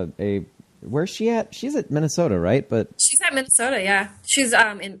 Where's she at? She's at Minnesota, right? But she's at Minnesota. Yeah, she's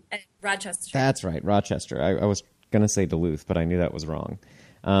in Rochester. That's right, Rochester. I was going to say Duluth, but I knew that was wrong.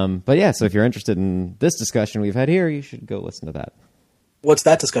 But yeah, so if you're interested in this discussion we've had here, you should go listen to that. What's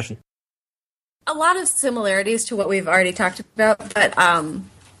that discussion? A lot of similarities to what we've already talked about, but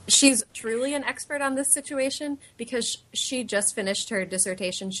she's truly an expert on this situation because she just finished her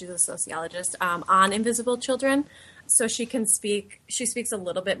dissertation. She's a sociologist on invisible children, so she speaks a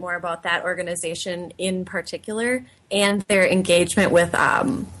little bit more about that organization in particular and their engagement with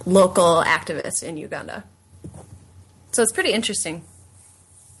local activists in Uganda. So it's pretty interesting.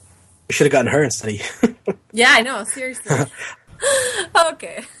 We should have gotten her instead of you. Yeah, I know. Seriously.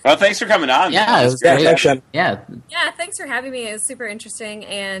 Okay. Well, thanks for coming on. Yeah, it was Yeah, great. thanks, Jen. Yeah, Yeah, thanks for having me. It was super interesting.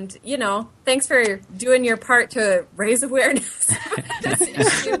 And, thanks for doing your part to raise awareness about this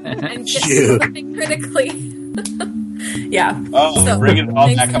issue and get Shoot. people to think critically. Yeah. Oh, So, bring it all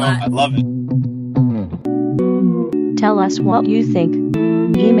thanks back a home. lot. I love it. Tell us what you think.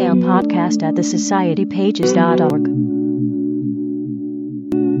 Email podcast@thesocietypages.org.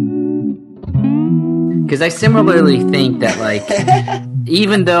 because I similarly think that like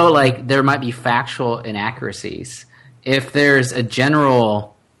even though like there might be factual inaccuracies, if there's a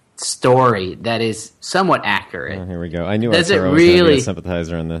general story that is somewhat accurate, Oh, here we go. I knew Does it Arturo was going to be really- a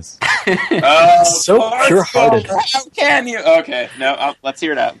sympathizer on this. Oh, So Barstool, pure-hearted. How can you? Okay, no, let's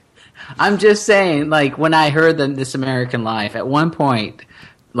hear it out. I'm just saying, like when I heard This American Life, at one point,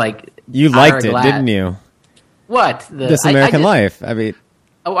 like You liked it, didn't you? What This American Life. I mean,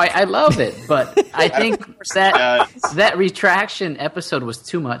 Oh, I love it, but I think Uh, that retraction episode was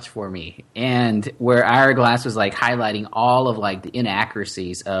too much for me, and where Ira Glass was like highlighting all of like the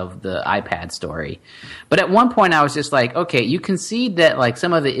inaccuracies of the iPad story. But at one point, I was just like, okay, you concede that like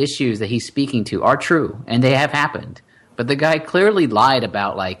some of the issues that he's speaking to are true and they have happened, but the guy clearly lied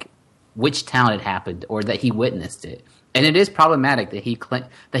about like which town it happened or that he witnessed it, and it is problematic that he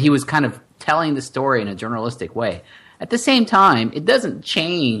was kind of telling the story in a journalistic way. At the same time, it doesn't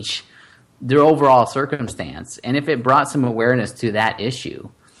change their overall circumstance. And if it brought some awareness to that issue,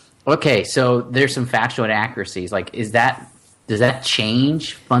 okay, so there's some factual inaccuracies. Like, does that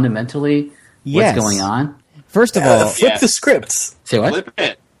change fundamentally Yes. what's going on? first of all, Flip Yes. the scripts. Say what? Flip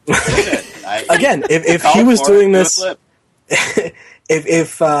it. Flip it. Again, if Call he was for doing it, do a this, flip.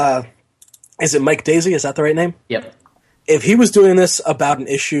 if is it Mike Daisy? Is that the right name? Yep. If he was doing this about an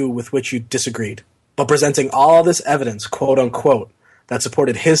issue with which you disagreed, but presenting all this evidence, quote unquote, that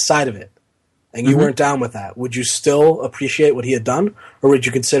supported his side of it, and you weren't down with that, would you still appreciate what he had done, or would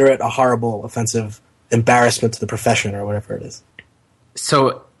you consider it a horrible, offensive embarrassment to the profession, or whatever it is?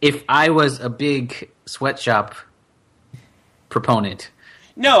 So if I was a big sweatshop proponent,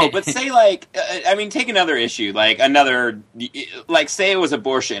 No, but say take another issue, like say it was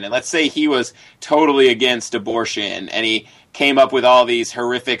abortion, and let's say he was totally against abortion, and he came up with all these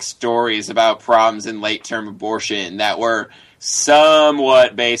horrific stories about problems in late-term abortion that were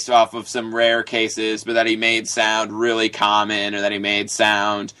somewhat based off of some rare cases, but that he made sound really common, or that he made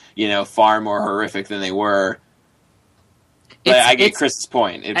sound, far more horrific than they were. But I get Chris's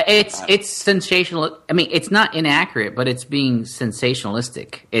point. It's sensational. I mean, it's not inaccurate, but it's being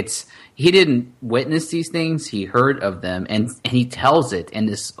sensationalistic. He didn't witness these things; he heard of them, and he tells it in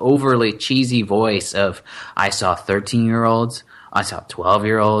this overly cheesy voice of, "I saw 13-year-olds, I saw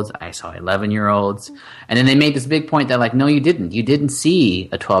 12-year-olds, I saw 11-year-olds," and then they made this big point that, like, no, you didn't. You didn't see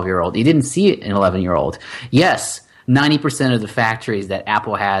a 12-year-old. You didn't see an 11-year-old. Yes, 90% of the factories that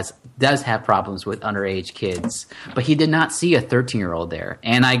Apple does have problems with underage kids, but he did not see a 13-year-old there.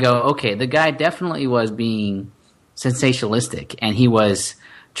 And I go, okay, the guy definitely was being sensationalistic, and he was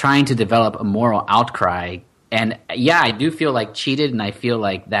trying to develop a moral outcry. And yeah, I do feel like cheated, and I feel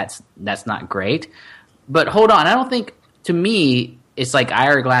like that's not great. But hold on, I don't think, to me, it's like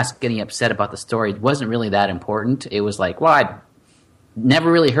Ira Glass getting upset about the story. It wasn't really that important. It was like, well, I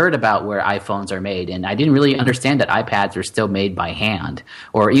never really heard about where iPhones are made, and I didn't really understand that iPads are still made by hand,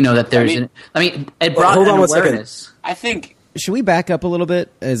 or that there's. It brought hold on an one second. awareness. I think should we back up a little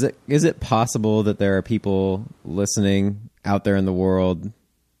bit? Is it possible that there are people listening out there in the world,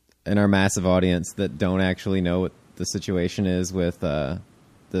 in our massive audience, that don't actually know what the situation is with the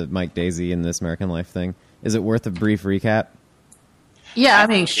Mike Daisy and This American Life thing? Is it worth a brief recap? Yeah, I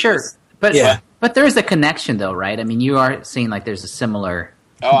mean, sure, but Yeah. but there is a connection, though, right? I mean, you are seeing like there's a similar.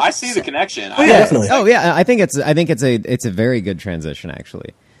 Oh, I see the connection. Oh, yeah, definitely. Oh yeah, I think it's a very good transition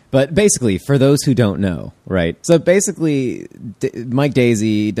actually. But basically, for those who don't know, right? So basically, Mike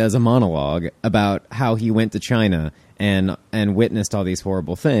Daisy does a monologue about how he went to China and witnessed all these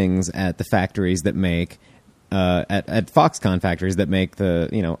horrible things at the factories that make at Foxconn factories that make the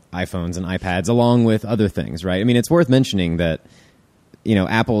iPhones and iPads, along with other things, right? I mean, it's worth mentioning that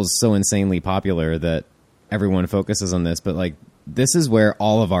Apple's so insanely popular that everyone focuses on this, but like this is where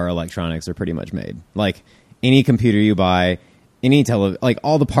all of our electronics are pretty much made. Like any computer you buy, like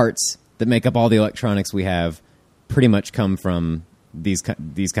all the parts that make up all the electronics we have pretty much come from these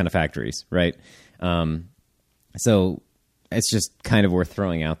kind of factories, right? So it's just kind of worth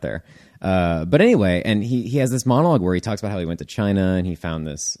throwing out there. But anyway, and he has this monologue where he talks about how he went to China and he found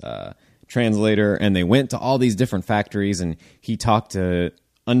this translator, and they went to all these different factories, and he talked to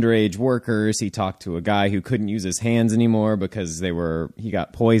underage workers. He talked to a guy who couldn't use his hands anymore because he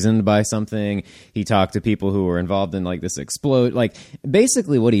got poisoned by something. He talked to people who were involved in like this explode. Like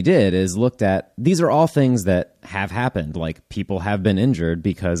basically what he did is looked at, these are all things that have happened. Like people have been injured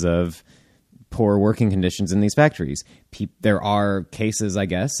because of poor working conditions in these factories. There are cases, I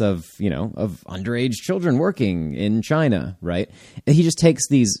guess, of underage children working in China, right? And he just takes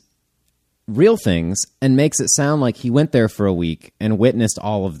these real things and makes it sound like he went there for a week and witnessed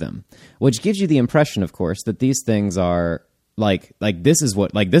all of them, which gives you the impression, of course, that these things are like this is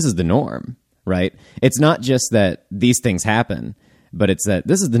the norm, right? It's not just that these things happen, but it's that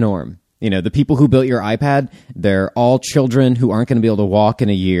this is the norm. The people who built your iPad, they're all children who aren't going to be able to walk in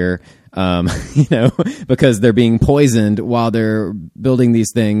a year, because they're being poisoned while they're building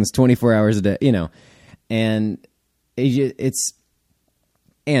these things 24 hours a day, and it's.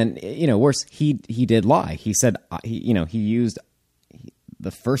 And, worse, he did lie. He said, he used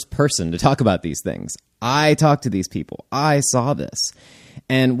the first person to talk about these things. I talked to these people. I saw this.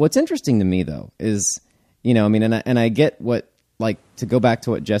 And what's interesting to me, though, is, and I get what, like, to go back to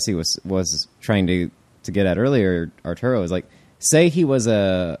what Jesse was trying to get at earlier, Arturo, is like, say he was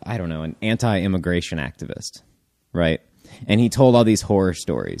an anti-immigration activist, right? And he told all these horror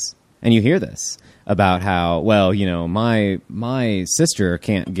stories. And you hear this about how, well, my sister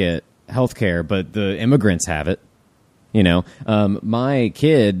can't get health care, but the immigrants have it. My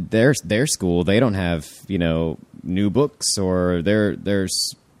kid, their school, they don't have, new books, or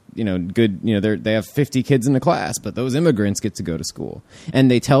there's good, they have 50 kids in the class, but those immigrants get to go to school. And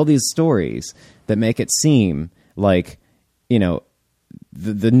they tell these stories that make it seem like,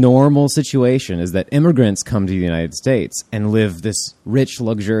 the normal situation is that immigrants come to the United States and live this rich,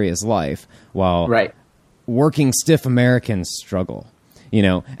 luxurious life while working stiff Americans struggle,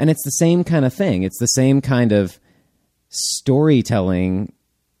 and it's the same kind of thing. It's the same kind of storytelling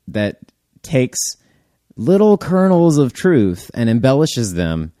that takes little kernels of truth and embellishes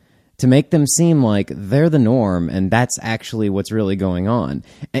them to make them seem like they're the norm, and that's actually what's really going on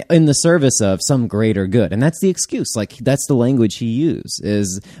in the service of some greater good. And that's the excuse. Like, that's the language he used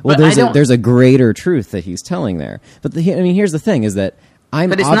is, well, there's a greater truth that he's telling there. But here's the thing is that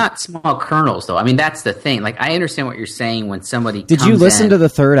But it's not small kernels, though. I mean, that's the thing. Like, I understand what you're saying when somebody Did you listen to the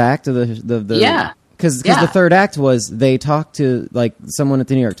third act of the Yeah. Because the third act was they talked to, like, someone at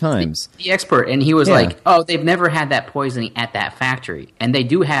the New York Times. The expert, and he was like, oh, they've never had that poisoning at that factory. And they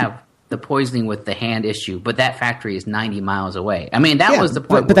do have the poisoning with the hand issue, but that factory is 90 miles away. I mean, that was the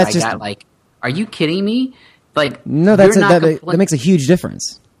point where I got like, are you kidding me? Like, no, that makes a huge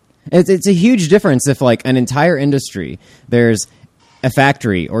difference. It's a huge difference if, like, an entire industry, there's a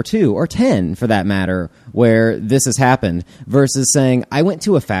factory or 2 or 10 for that matter where this has happened versus saying, I went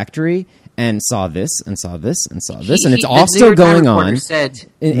to a factory and saw this and saw this and saw this, and it's all still going on. Said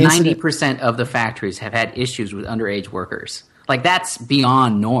 90% of the factories have had issues with underage workers. Like, that's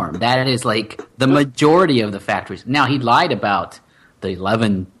beyond norm. That is like the majority of the factories. Now, he lied about the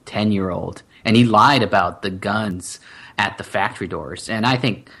 11, 10-year-old, and he lied about the guns at the factory doors. And I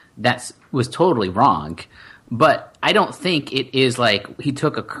think that was totally wrong. But I don't think it is like he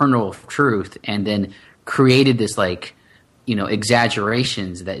took a kernel of truth and then created this, like,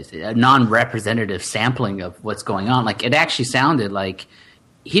 exaggerations, that a non-representative sampling of what's going on. Like, it actually sounded like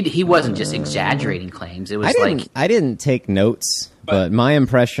he wasn't just exaggerating claims. It was I didn't take notes, but my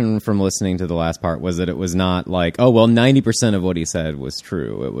impression from listening to the last part was that it was not like, oh, well, 90% of what he said was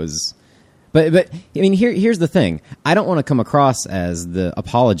true. It was, but I mean, here's the thing. I don't want to come across as the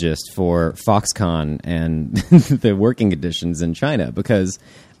apologist for Foxconn and the working conditions in China, because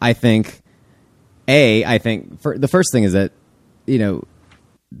I think the first thing is that, the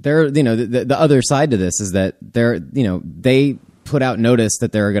other side to this is that they put out notice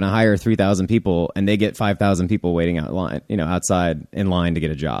that they're going to hire 3,000 people, and they get 5,000 people waiting outside in line to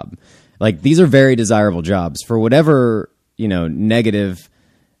get a job. Like, these are very desirable jobs for whatever, negative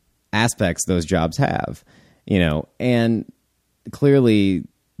aspects those jobs have, and clearly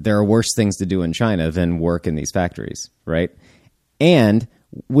there are worse things to do in China than work in these factories, right? And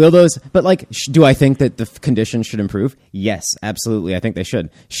do I think that the conditions should improve? Yes, absolutely. I think they should.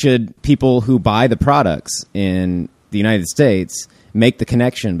 Should people who buy the products in the United States make the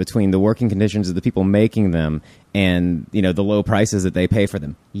connection between the working conditions of the people making them and, the low prices that they pay for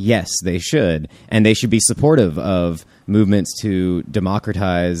them? Yes, they should. And they should be supportive of movements to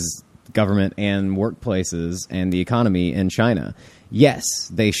democratize government and workplaces and the economy in China. Yes,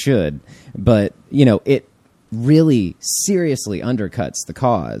 they should. But, it really seriously undercuts the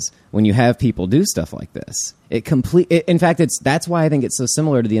cause when you have people do stuff like this. In fact, that's why I think it's so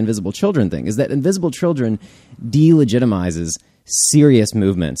similar to the Invisible Children thing, is that Invisible Children delegitimizes serious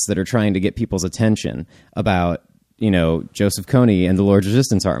movements that are trying to get people's attention about, Joseph Kony and the Lord's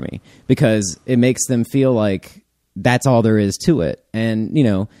Resistance Army, because it makes them feel like that's all there is to it. And,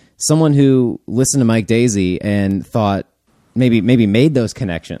 someone who listened to Mike Daisey and thought maybe made those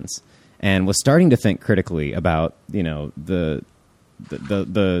connections and was starting to think critically about, the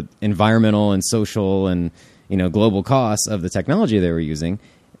environmental and social and, global costs of the technology they were using.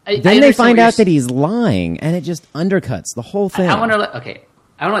 Then they find out that he's lying, and it just undercuts the whole thing. I want to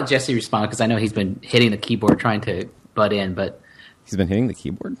let Jesse respond, because I know he's been hitting the keyboard trying to butt in, but he's been hitting the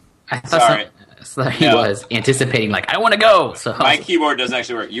keyboard. I thought he was anticipating, like, I want to go. So my keyboard doesn't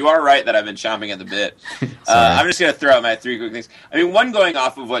actually work. You are right that I've been chomping at the bit. I'm just going to throw out my 3 quick things. I mean, one, going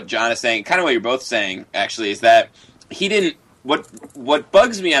off of what John is saying, kind of what you're both saying, actually, is that he didn't. What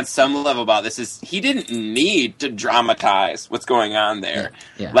bugs me on some level about this is he didn't need to dramatize what's going on there.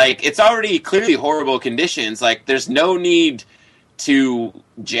 Yeah. Like, it's already clearly horrible conditions. Like, there's no need to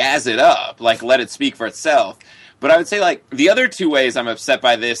jazz it up. Like, let it speak for itself. But I would say, like, the other 2 ways I'm upset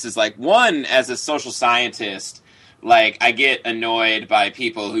by this is, like, one, as a social scientist, like, I get annoyed by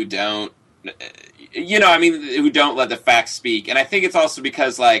people who don't, who don't let the facts speak. And I think it's also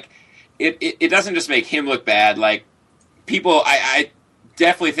because, like, it doesn't just make him look bad. Like, people, I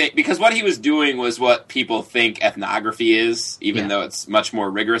definitely think, because what he was doing was what people think ethnography is, even though it's much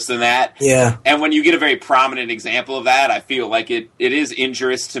more rigorous than that. Yeah. And when you get a very prominent example of that, I feel like it is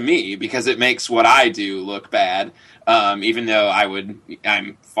injurious to me, because it makes what I do look bad, even though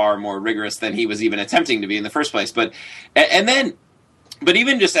I'm far more rigorous than he was even attempting to be in the first place. But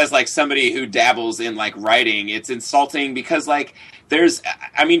even just as, like, somebody who dabbles in, like, writing, it's insulting because, like,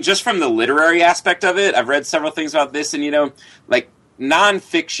 just from the literary aspect of it, I've read several things about this, and, like,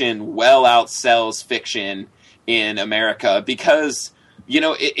 nonfiction well outsells fiction in America because,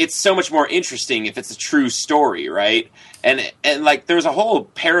 it's so much more interesting if it's a true story, right? And like, there's a whole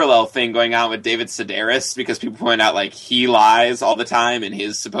parallel thing going on with David Sedaris, because people point out, like, he lies all the time in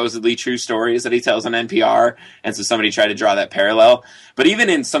his supposedly true stories that he tells on NPR, and so somebody tried to draw that parallel. But even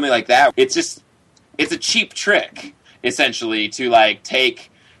in something like that, it's a cheap trick, essentially, to, like, take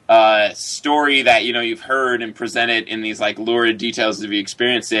a story that, you've heard and present it in these, like, lurid details if you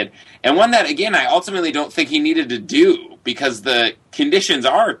experienced it. And one that, again, I ultimately don't think he needed to do, because the conditions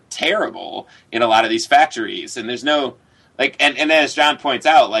are terrible in a lot of these factories, and there's no, like, and as John points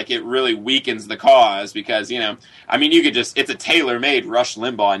out, like, it really weakens the cause, because, you could just, it's a tailor-made Rush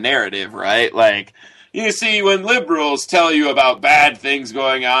Limbaugh narrative, right? Like, you see, when liberals tell you about bad things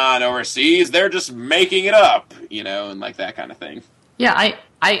going on overseas, they're just making it up, and, like, that kind of thing. Yeah,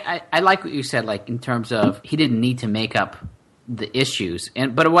 I like what you said, like, in terms of he didn't need to make up the issues.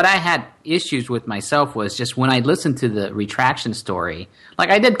 But what I had issues with myself was just when I listened to the retraction story, like,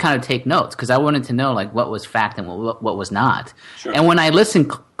 I did kind of take notes, because I wanted to know, like, what was fact and what was not. Sure. And when I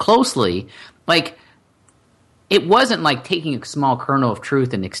listened closely, like, it wasn't like taking a small kernel of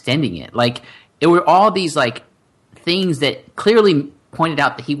truth and extending it. Like, it were all these, like, things that clearly pointed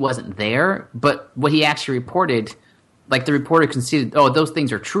out that he wasn't there, but what he actually reported, like, the reporter conceded, oh, those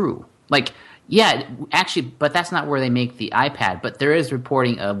things are true. Like, yeah, actually, but that's not where they make the iPad. But there is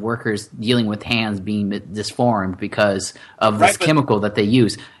reporting of workers dealing with hands being disformed because of this chemical that they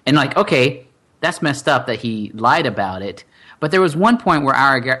use. And, like, okay, that's messed up that he lied about it. But there was one point where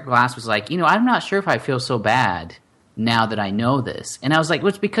Ira Glass was like, I'm not sure if I feel so bad now that I know this. And I was like, well,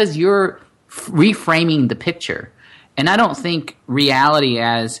 it's because you're reframing the picture. And I don't think reality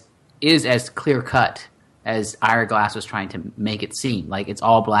is as clear-cut as Ira Glass was trying to make it seem. Like, it's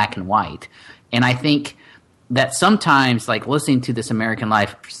all black and white. And I think that sometimes, like, listening to This American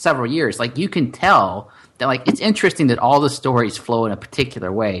Life for several years, like, you can tell that, like, it's interesting that all the stories flow in a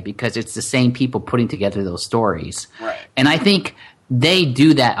particular way because it's the same people putting together those stories. Right. And I think they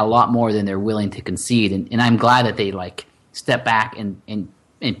do that a lot more than they're willing to concede. And I'm glad that they, like, step back and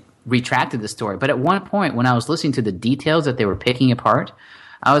retracted the story. But at one point, when I was listening to the details that they were picking apart,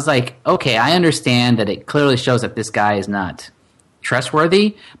 I was like, okay, I understand that it clearly shows that this guy is not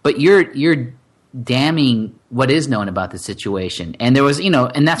trustworthy, but you're damning what is known about the situation. And there was,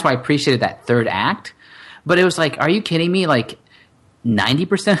 and that's why I appreciated that third act. But it was like, are you kidding me? Like,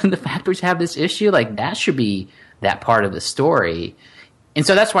 90% of the factories have this issue? Like, that should be that part of the story. And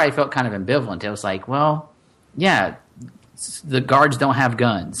so that's why I felt kind of ambivalent. I was like, well, yeah, the guards don't have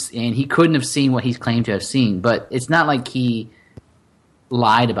guns, and he couldn't have seen what he claimed to have seen. But it's not like he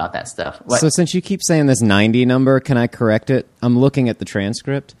lied about that stuff. So since you keep saying this 90 number, can I correct it? I'm looking at the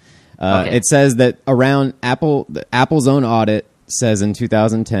transcript. Okay. It says that around Apple's own audit says in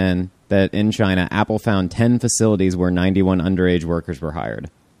 2010 that in China, Apple found 10 facilities where 91 underage workers were hired.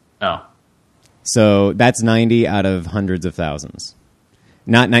 Oh. So that's 90 out of hundreds of thousands,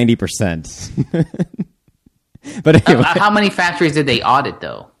 not 90%. But anyway, how many factories did they audit,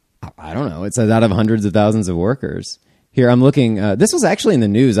 though? I don't know. It says out of hundreds of thousands of workers. Here, I'm looking. This was actually in the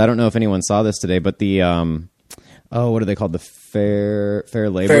news. I don't know if anyone saw this today, but the what are they called? The Fair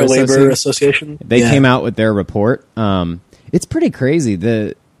Labor Association. They came out with their report. It's pretty crazy.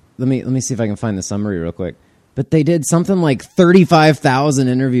 Let me see if I can find the summary real quick. But they did something like 35,000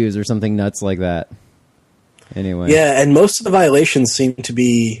 interviews or something nuts like that. Anyway. Yeah, and most of the violations seem to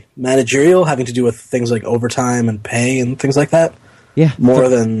be managerial, having to do with things like overtime and pay and things like that. Yeah. More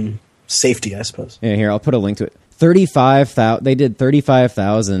than safety, I suppose. Yeah, here, I'll put a link to it. 35,000. They did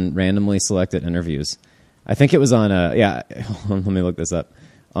 35,000 randomly selected interviews. I think it was on let me look this up.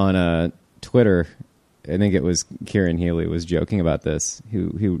 On Twitter, I think it was Kieran Healy was joking about this.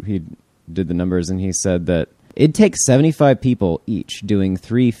 He did the numbers, and he said that it takes 75 people each doing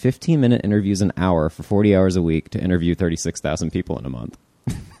 3 15-minute interviews an hour for 40 hours a week to interview 36,000 people in a month.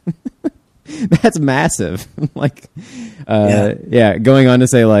 That's massive. Going on to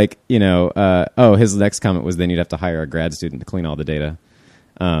say, like, his next comment was then you'd have to hire a grad student to clean all the data.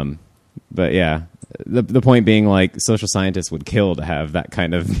 But yeah, the point being, like, social scientists would kill to have that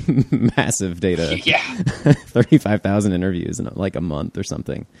kind of massive data. Yeah. 35,000 interviews in like a month or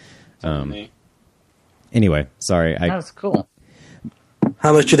something. Anyway, sorry. That's cool.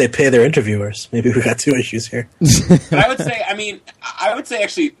 How much do they pay their interviewers? Maybe we got two issues here. But I would say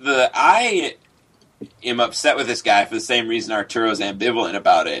actually I am upset with this guy for the same reason Arturo's ambivalent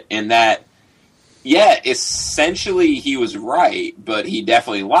about it, in that, yeah, essentially he was right, but he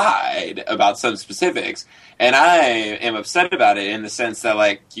definitely lied about some specifics. And I am upset about it in the sense that,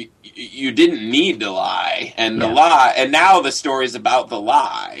 like, you didn't need to lie, and the lie, and now the story's about the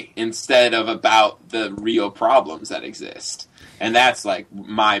lie instead of about the real problems that exist. And that's, like,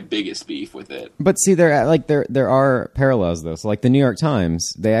 my biggest beef with it. But see, there are parallels, though. So, like, the New York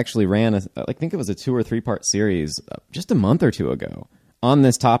Times, they actually ran I think it was a 2 or 3 part series just a month or two ago on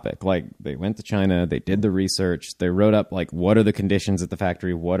this topic. Like, they went to China, they did the research, they wrote up, like, what are the conditions at the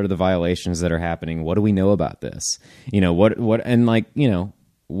factory, what are the violations that are happening, what do we know about this, what and, like,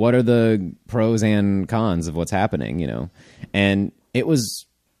 what are the pros and cons of what's happening, and it was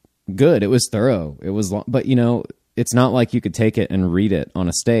good, it was thorough, it was long, but it's not like you could take it and read it on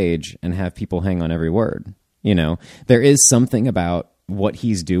a stage and have people hang on every word. There is something about what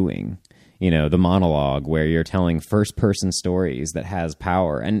he's doing, the monologue where you're telling first person stories that has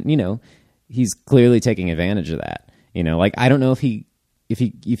power. And, he's clearly taking advantage of that. Like, I don't know if you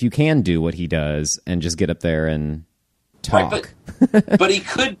can do what he does and just get up there and talk. Right, but he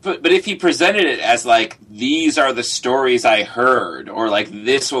could, but if he presented it as, like, these are the stories I heard, or, like,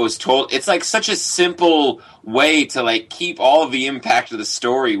 this was told, it's, like, such a simple way to, like, keep all of the impact of the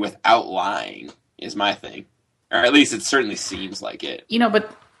story without lying, is my thing. Or at least it certainly seems like it.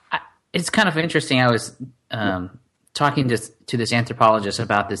 But it's kind of interesting. I was talking to this anthropologist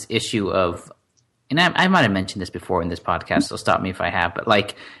about this issue of, and I might have mentioned this before in this podcast, so stop me if I have, but,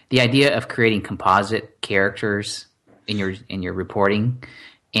 like, the idea of creating composite characters in your reporting.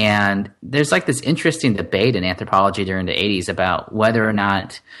 And there's, like, this interesting debate in anthropology during the 80s about whether or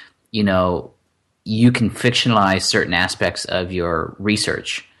not, you can fictionalize certain aspects of your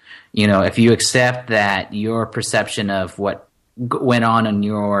research. If you accept that your perception of what went on in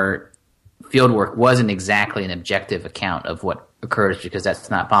your fieldwork wasn't exactly an objective account of what occurs, because that's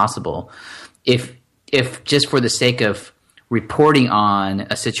not possible. If just for the sake of reporting on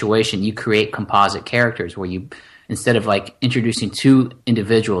a situation, you create composite characters where you, instead of, like, introducing 2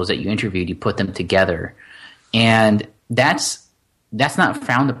 individuals that you interviewed, you put them together. And that's not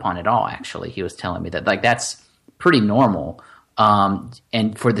frowned upon at all, actually. He was telling me that, like, that's pretty normal.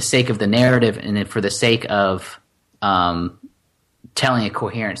 And for the sake of the narrative and for the sake of telling a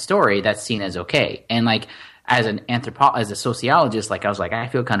coherent story, that's seen as okay. And, like, as a sociologist, like, I was like, I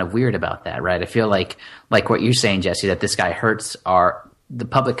feel kind of weird about that, right? I feel like what you're saying, Jesse, that this guy hurts the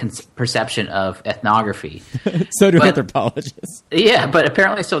public perception of ethnography. So do anthropologists. Yeah, but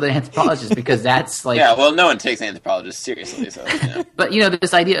apparently so do anthropologists, because that's, like... Yeah, well, no one takes anthropologists seriously, so... But,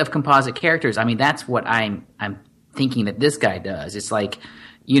 this idea of composite characters, I mean, that's what I'm thinking that this guy does. It's like,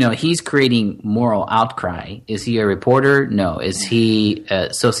 he's creating moral outcry. Is he a reporter? No. Is he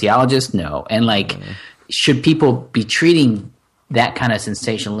a sociologist? No. And, like, should people be treating that kind of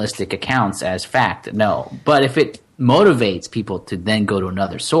sensationalistic accounts as fact? No. But if it motivates people to then go to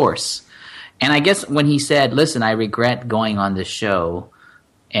another source, and I guess when he said, listen, I regret going on this show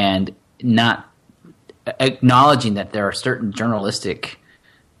and not acknowledging that there are certain journalistic,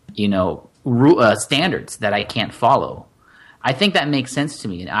 standards that I can't follow. I think that makes sense to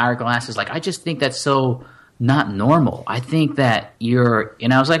me. And Hourglass is like, I just think that's so not normal. I think that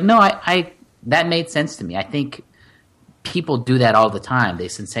and I was like, no, I that made sense to me. I think people do that all the time. They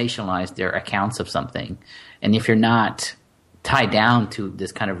sensationalize their accounts of something. And if you're not tied down to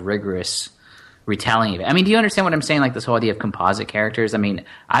this kind of rigorous retelling of it. I mean, do you understand what I'm saying? Like this whole idea of composite characters? I mean,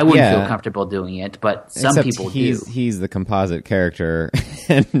 I wouldn't feel comfortable doing it, but some people do. He's the composite character.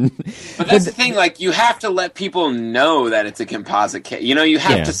 But that's the thing, like, you have to let people know that it's a composite you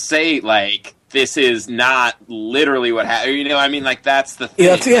have to say, like, this is not literally what happened. I mean, like, that's the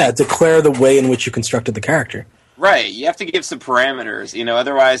thing. Declare the way in which you constructed the character. Right, you have to give some parameters,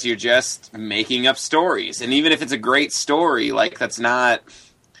 otherwise you're just making up stories. And even if it's a great story, like, that's not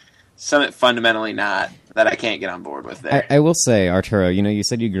something fundamentally not that I can't get on board with there. I will say, Arturo, you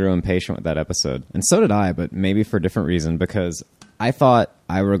said you grew impatient with that episode, and so did I, but maybe for a different reason, because I thought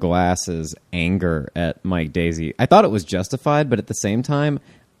Ira Glass's anger at Mike Daisey, I thought it was justified, but at the same time,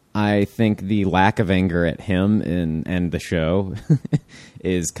 I think the lack of anger at him and the show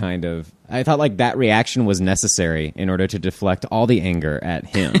is kind of... I thought like that reaction was necessary in order to deflect all the anger at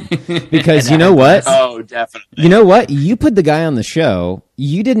him. Because you know what? Oh, definitely. You know what? You put the guy on the show.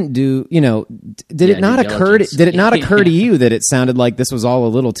 You didn't do, did it not occur to you that it sounded like this was all a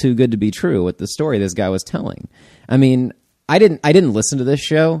little too good to be true with the story this guy was telling? I mean, I didn't listen to this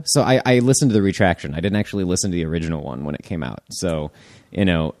show, so I listened to the retraction. I didn't actually listen to the original one when it came out. So,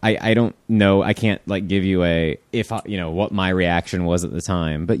 I don't know. I can't like give you what my reaction was at the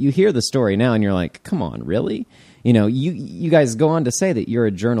time. But you hear the story now, and you're like, "Come on, really?" You guys go on to say that you're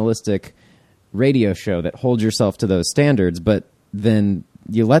a journalistic radio show that holds yourself to those standards, but then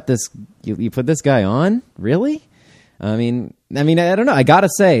you let you put this guy on, really? I mean, I don't know. I gotta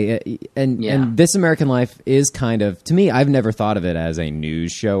say, and This American Life is kind of, to me, I've never thought of it as a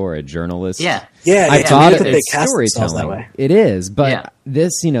news show or a journalist. I thought it's storytelling. It is, but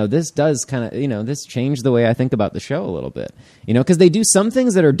this does kind of, this changed the way I think about the show a little bit. Because they do some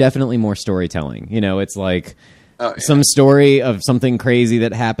things that are definitely more storytelling. It's like some story of something crazy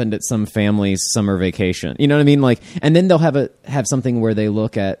that happened at some family's summer vacation. You know what I mean? Like, and then they'll have something where they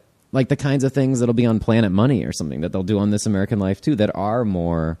look at like the kinds of things that'll be on Planet Money or something that they'll do on This American Life too, that are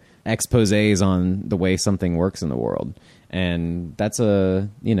more exposés on the way something works in the world. And that's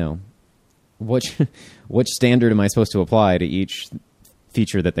which standard am I supposed to apply to each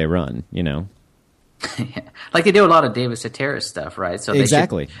feature that they run, Like they do a lot of David Sedaris stuff, right? So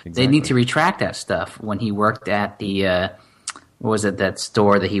exactly. They need to retract that stuff. When he worked at the that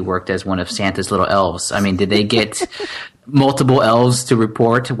store that he worked as one of Santa's little elves? I mean, did they get multiple elves to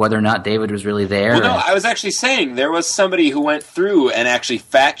report whether or not David was really there? Well, no, I was actually saying there was somebody who went through and actually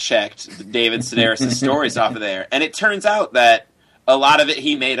fact-checked David Sedaris' stories off of there. And it turns out that a lot of it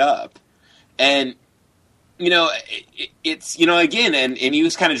he made up. And, it's, again, and he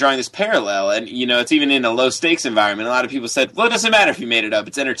was kind of drawing this parallel. And, it's even in a low-stakes environment. A lot of people said, well, it doesn't matter if you made it up.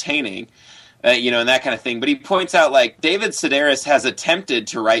 It's entertaining. And that kind of thing. But he points out, like, David Sedaris has attempted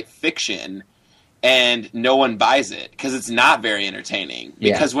to write fiction, and no one buys it because it's not very entertaining.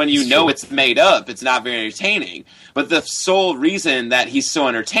 Because when you know it's made up, it's not very entertaining. But the sole reason that he's so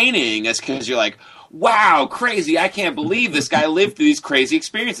entertaining is because you're like, wow, crazy, I can't believe this guy lived through these crazy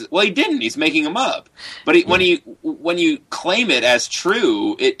experiences. Well, he didn't. He's making them up. But when you claim it as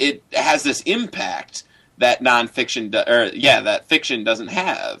true, it has this impact that that fiction doesn't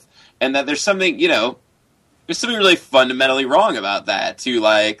have. And that there's something, there's something really fundamentally wrong about that, to,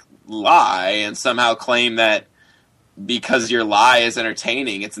 like, lie and somehow claim that because your lie is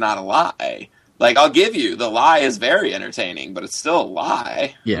entertaining, it's not a lie. Like, I'll give you, the lie is very entertaining, but it's still a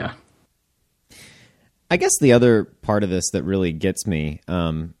lie. Yeah. I guess the other part of this that really gets me,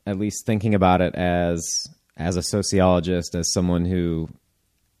 at least thinking about it as a sociologist, as someone who,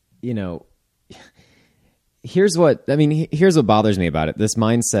 here's what bothers me about it. This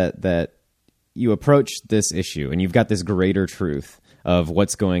mindset that you approach this issue and you've got this greater truth of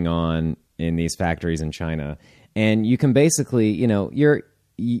what's going on in these factories in China. And you can basically, you're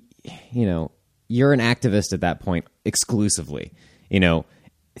an activist at that point exclusively,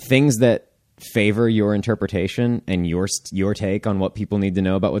 things that favor your interpretation and your take on what people need to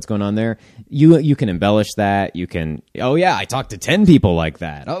know about what's going on there. You can embellish that. You can, oh yeah, I talked to 10 people like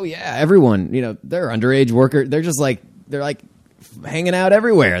that. Oh yeah, everyone, they're underage workers. They're just like, hanging out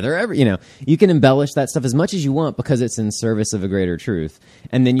everywhere. You can embellish that stuff as much as you want because it's in service of a greater truth.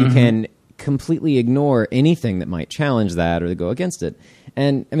 And then you can completely ignore anything that might challenge that or go against it.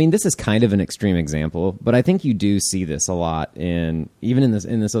 And I mean, this is kind of an extreme example, but I think you do see this a lot in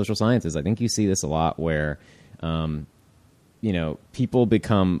the social sciences. I think you see this a lot where, people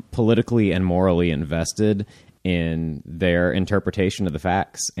become politically and morally invested in their interpretation of the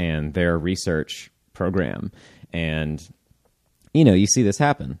facts and their research program. And, you see this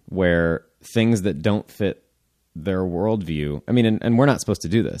happen where things that don't fit their worldview. I mean, and we're not supposed to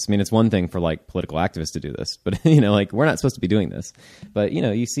do this. I mean, it's one thing for like political activists to do this, but like we're not supposed to be doing this. But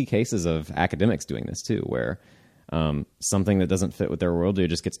you see cases of academics doing this too, where something that doesn't fit with their worldview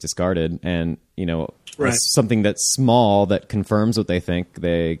just gets discarded, and Right. something that's small that confirms what they think,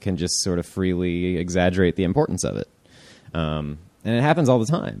 they can just sort of freely exaggerate the importance of it. And it happens all the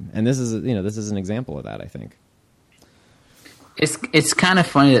time. And this is an example of that, I think. It's kind of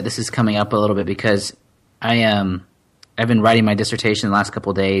funny that this is coming up a little bit because I've been writing my dissertation the last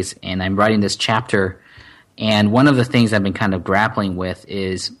couple of days, and I'm writing this chapter. And one of the things I've been kind of grappling with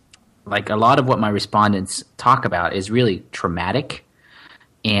is like a lot of what my respondents talk about is really traumatic.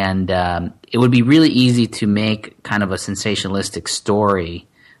 And it would be really easy to make kind of a sensationalistic story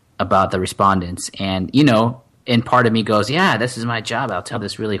about the respondents. And, and part of me goes, yeah, this is my job. I'll tell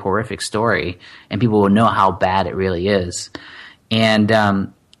this really horrific story, and people will know how bad it really is. And I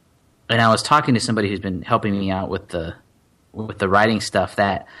was talking to somebody who's been helping me out with the writing stuff,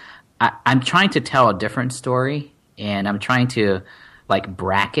 that I'm trying to tell a different story, and I'm trying to like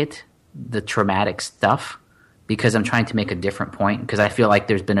bracket the traumatic stuff because I'm trying to make a different point, because I feel like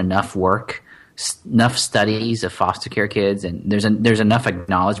there's been enough work, enough studies of foster care kids, and there's enough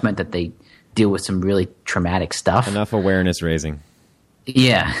acknowledgement that they deal with some really traumatic stuff. Enough awareness raising.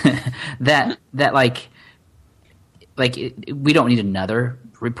 Yeah. that we don't need another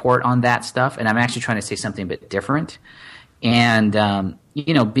report on that stuff, and I'm actually trying to say something a bit different. And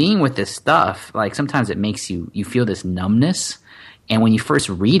being with this stuff, like sometimes it makes you feel this numbness. And when you first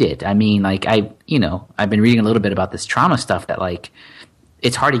read it, I mean, like I've been reading a little bit about this trauma stuff, that like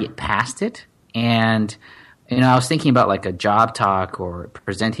it's hard to get past it. And I was thinking about like a job talk or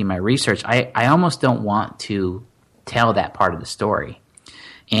presenting my research. I almost don't want to tell that part of the story.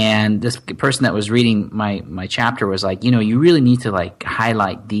 And this person that was reading my chapter was like, you really need to like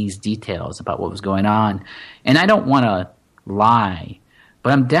highlight these details about what was going on. And I don't want to lie,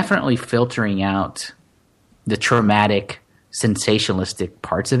 but I'm definitely filtering out the traumatic, sensationalistic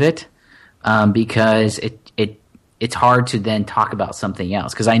parts of it, because it's hard to then talk about something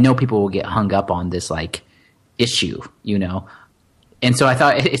else, because I know people will get hung up on this like issue, And so I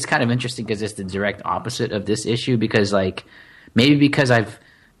thought it's kind of interesting because it's the direct opposite of this issue, because like maybe because I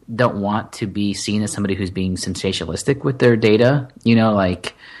don't want to be seen as somebody who's being sensationalistic with their data,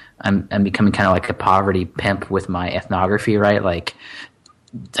 like I'm becoming kind of like a poverty pimp with my ethnography, right? Like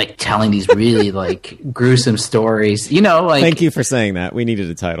telling these really like gruesome stories, like. Thank you for saying that. We needed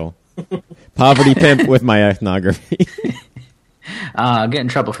a title. Poverty pimp with my ethnography. I'll get in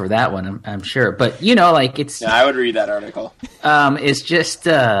trouble for that one, I'm sure. But like it's. Yeah, I would read that article. It's just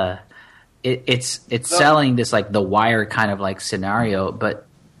it's selling this like The Wire kind of like scenario, but.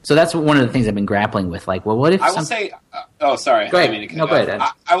 So that's one of the things I've been grappling with. Like, well, what if I will say? Oh, sorry. Go ahead. No, go ahead.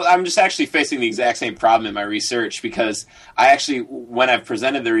 I'm just actually facing the exact same problem in my research, because I actually, when I've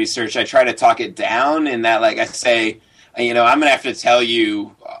presented the research, I try to talk it down in that, like, I say, I'm going to have to tell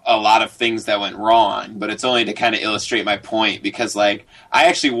you a lot of things that went wrong, but it's only to kind of illustrate my point, because, like, I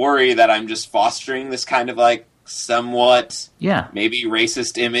actually worry that I'm just fostering this kind of, like, somewhat maybe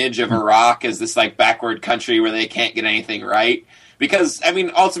racist image of Iraq as this, like, backward country where they can't get anything right. Because, I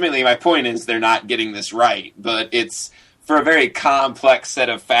mean, ultimately my point is they're not getting this right, but it's for a very complex set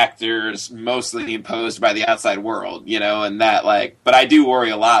of factors, mostly imposed by the outside world, and that, like, but I do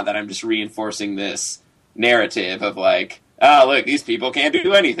worry a lot that I'm just reinforcing this narrative of, like, oh, look, these people can't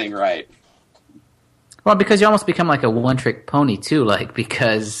do anything right. Well, because you almost become like a one-trick pony, too, like,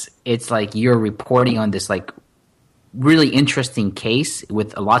 because it's like you're reporting on this, like, really interesting case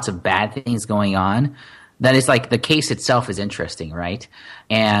with lots of bad things going on. That is like the case itself is interesting, right?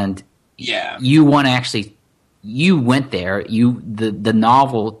 And you want to actually, you went there, the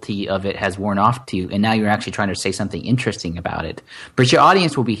novelty of it has worn off to you, and now you're actually trying to say something interesting about it. But your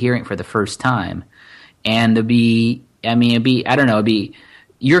audience will be hearing it for the first time, and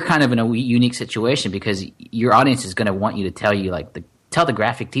you're kind of in a unique situation because your audience is going to want you to tell the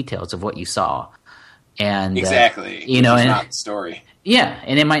graphic details of what you saw, and exactly, it's not the story. Yeah,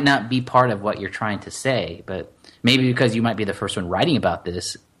 and it might not be part of what you're trying to say, but maybe because you might be the first one writing about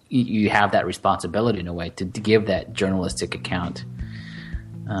this, you have that responsibility in a way to give that journalistic account.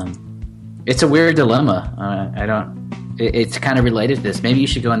 It's a weird dilemma. It's kind of related to this. Maybe you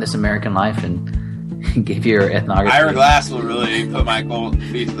should go on This American Life and give your ethnography. Ira Glass will really put my cold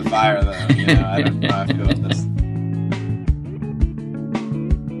feet to the fire, though. I don't know how I feel about this.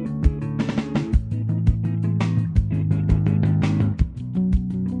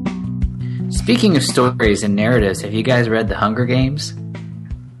 Speaking of stories and narratives, have you guys read The Hunger Games?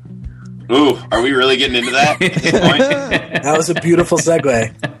 Ooh, are we really getting into that at this point? That was a beautiful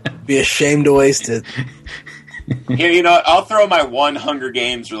segue. Be ashamed to waste it. Here, you know what? I'll throw my one Hunger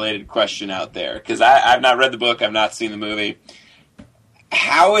Games related question out there because I've not read the book, I've not seen the movie.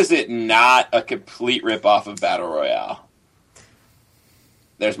 How is it not a complete ripoff of Battle Royale?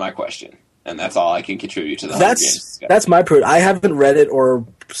 There's my question, and that's all I can contribute to the Hunger Games. That's my proof. I haven't read it or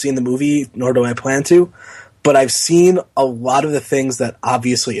seen the movie, nor do I plan to, but I've seen a lot of the things that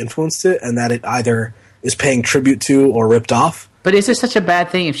obviously influenced it, and that it either is paying tribute to or ripped off. But is it such a bad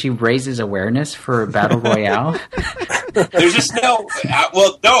thing if she raises awareness for Battle Royale? There's just no...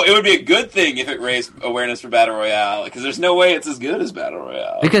 Well, no, it would be a good thing if it raised awareness for Battle Royale, because there's no way it's as good as Battle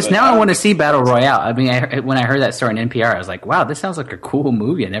Royale. Because now I want to see Battle Royale. I mean, when I heard that story on NPR, I was like, wow, this sounds like a cool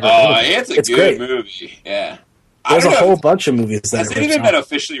movie. I never heard of it. It's a good movie, yeah. There's a whole bunch of movies that has it even been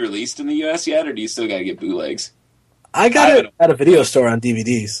officially released in the U.S. yet, or do you still got to get bootlegs? I got it at a video store on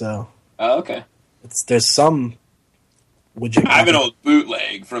DVD, so... Oh, okay. There's some... I have an old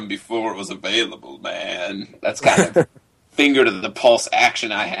bootleg from before it was available, man. That's kind of finger to the pulse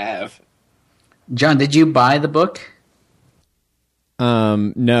action I have. John, did you buy the book?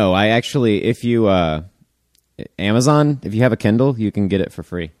 No, I actually, if you Amazon, if you have a Kindle, you can get it for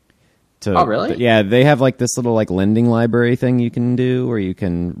free. Oh, really? Yeah, they have like this little like lending library thing you can do, where you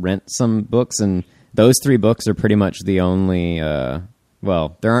can rent some books, and those 3 books are pretty much the only.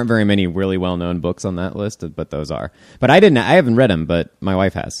 Well, there aren't very many really well-known books on that list, but those are. But I haven't read them, but my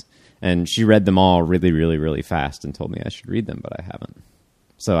wife has. And she read them all really, really, really fast and told me I should read them, but I haven't.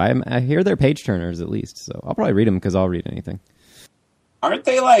 So I hear they're page-turners at least, so I'll probably read them because I'll read anything. Aren't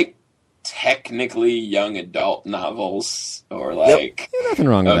they, like, technically young adult novels? Or, like... Yep. Nothing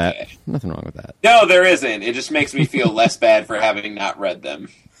wrong with that. Nothing wrong with that. No, there isn't. It just makes me feel less bad for having not read them.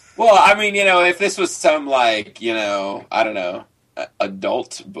 Well, I mean, you know, if this was some, like, you know, I don't know,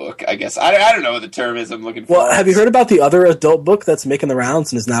 adult book, I guess. I don't know what the term is I'm looking for. Well, have you heard about the other adult book that's making the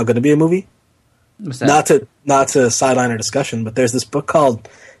rounds and is now going to be a movie? What's that? Not to sideline our discussion, but there's this book called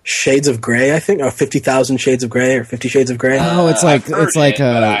Shades of Grey, I think, or 50,000 Shades of Grey, or 50 Shades of Grey. Oh,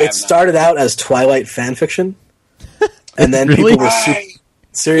 it started out as Twilight fan fiction, and then really? people were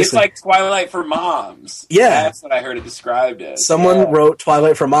seriously. It's like Twilight for moms. Yeah, that's what I heard it described as. Someone wrote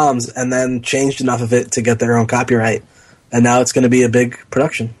Twilight for moms and then changed enough of it to get their own copyright. And now it's going to be a big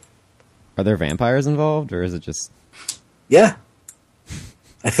production. Are there vampires involved, or is it just... Yeah.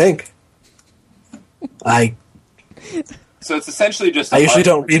 I think. So it's essentially just... I usually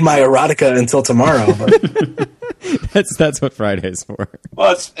don't read my erotica until tomorrow. But that's what Friday's for.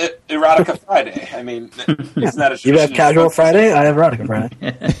 Well, it's Erotica Friday. I mean, it's not a... You have Casual Friday? I have Erotica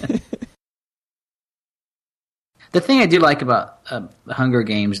Friday. The thing I do like about Hunger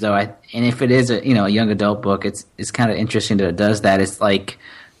Games, though, and if it is a young adult book, it's kind of interesting that it does that. It's like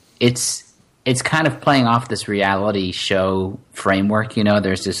it's kind of playing off this reality show framework. You know,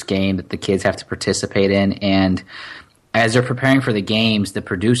 there's this game that the kids have to participate in, and as they're preparing for the games, the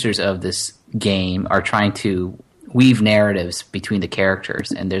producers of this game are trying to weave narratives between the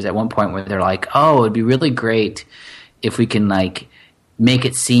characters. And there's at one point where they're like, "Oh, it'd be really great if we can like." Make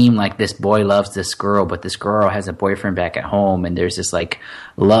it seem like this boy loves this girl, but this girl has a boyfriend back at home, and there's this like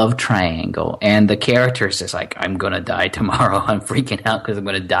love triangle, and the character is just like, I'm gonna die tomorrow. I'm freaking out because I'm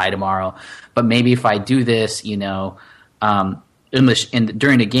gonna die tomorrow. But maybe if I do this, during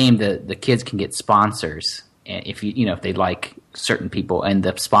the game, the kids can get sponsors if if they like certain people, and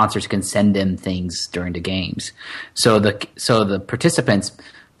the sponsors can send them things during the games. So the participants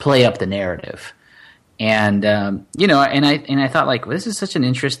play up the narrative. And and I thought, like, well, this is such an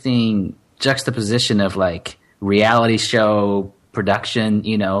interesting juxtaposition of like reality show production,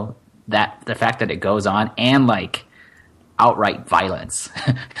 that the fact that it goes on, and like outright violence,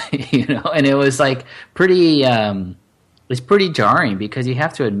 and it was like pretty jarring, because you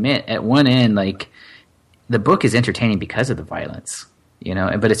have to admit at one end, like, the book is entertaining because of the violence,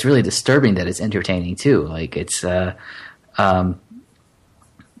 but it's really disturbing that it's entertaining too. Like, it's at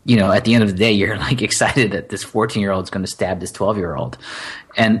the end of the day, you're like excited that this 14-year-old is going to stab this 12-year-old.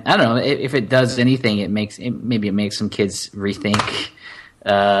 And I don't know if it does anything, it makes some kids rethink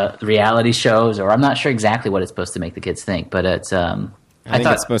reality shows, or I'm not sure exactly what it's supposed to make the kids think, but it's. I think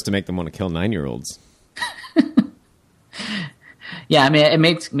it's supposed to make them want to kill 9-year-olds. Yeah, I mean, it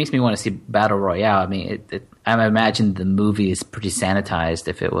makes me want to see Battle Royale. I mean, I imagine the movie is pretty sanitized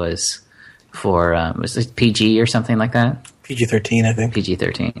if it was for was it PG or something like that. PG-13, I think.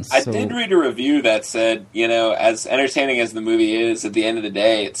 PG-13. I did read a review that said, as entertaining as the movie is, at the end of the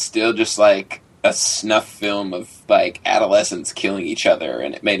day, it's still just like a snuff film of like adolescents killing each other,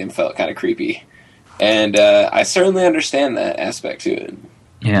 and it made him feel kind of creepy. And I certainly understand that aspect to it.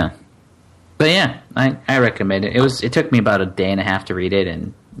 Yeah. But yeah, I recommend it. It took me about a day and a half to read it,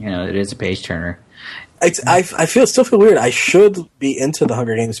 and it is a page turner. I still feel weird. I should be into the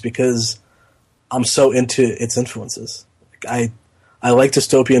Hunger Games because I'm so into its influences. I like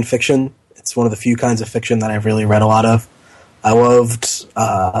dystopian fiction. It's one of the few kinds of fiction that I've really read a lot of. I loved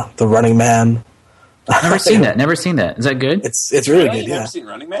The Running Man. Never seen that. Is that good? It's really good. You've Yeah. never seen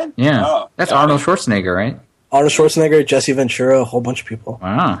Running Man? Yeah. Oh, That's God. Arnold Schwarzenegger, right? Arnold Schwarzenegger, Jesse Ventura, a whole bunch of people.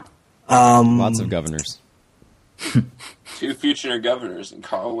 Wow. Lots of governors. 2 future governors and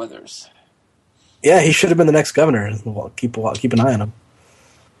Carl Weathers. Yeah, he should have been the next governor. Well, keep an eye on him.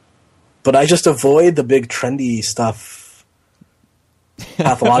 But I just avoid the big trendy stuff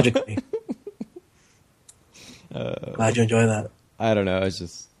pathologically. Glad you enjoy that. I don't know. It's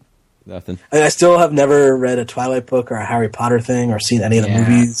just nothing. I still have never read a Twilight book or a Harry Potter thing or seen any of the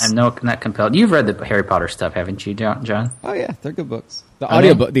movies. I'm not compelled. You've read the Harry Potter stuff, haven't you, John? Oh yeah, they're good books. The Are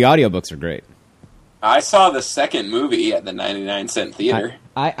they? audiobooks are great. I saw the second movie at the 99-cent theater.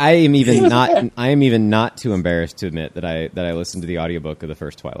 I am even not too embarrassed to admit that I listened to the audiobook of the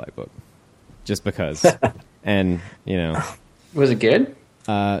first Twilight book, just because. And Was it good?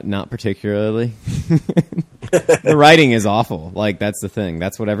 not particularly. The writing is awful. Like, that's the thing.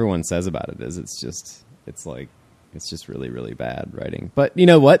 That's what everyone says about it. It's just really, really bad writing. But you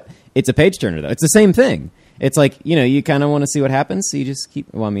know what? It's a page turner though. It's the same thing. It's like, you kind of want to see what happens, so you just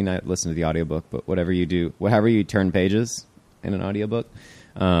keep... Well, I mean, I listen to the audiobook, but whatever you do, however you turn pages in an audiobook,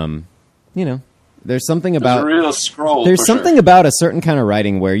 there's something about... There's a real scroll. There's something about a certain kind of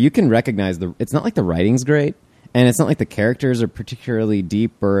writing where you can recognize it's not like the writing's great, and it's not like the characters are particularly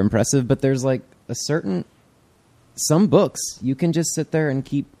deep or impressive, but there's like some books you can just sit there and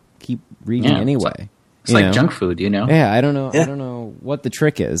keep reading anyway. It's like junk food, Yeah, I don't know. Yeah. I don't know what the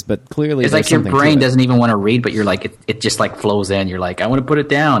trick is, but clearly it's like your brain doesn't even want to read, but you're like it just like flows in. You're like, I want to put it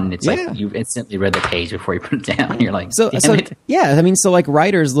down, and it's like you've instantly read the page before you put it down. You're like, damn it. Yeah, I mean, so like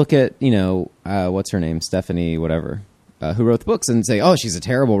writers look at what's her name, Stephanie, whatever, who wrote the books, and say, oh, she's a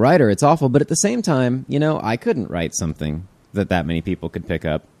terrible writer. It's awful, but at the same time, I couldn't write something that many people could pick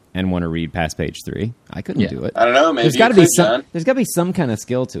up and want to read past page 3. I couldn't do it. I don't know. Maybe there's got to be some kind of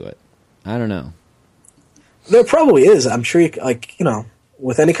skill to it. I don't know. There probably is. I'm sure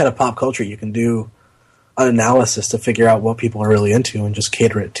with any kind of pop culture, you can do an analysis to figure out what people are really into and just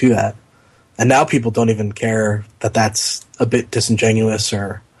cater it to that. And now people don't even care that that's a bit disingenuous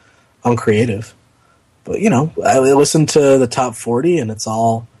or uncreative. But, I listen to the top 40 and it's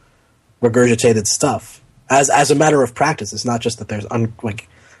all regurgitated stuff. As a matter of practice, it's not just that there's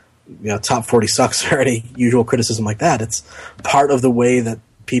top 40 sucks or any usual criticism like that. It's part of the way that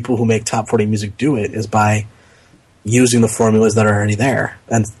people who make top 40 music do it is by using the formulas that are already there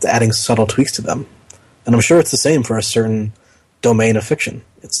and adding subtle tweaks to them. And I'm sure it's the same for a certain domain of fiction.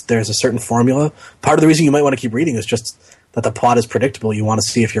 There's a certain formula. Part of the reason you might want to keep reading is just that the plot is predictable. You want to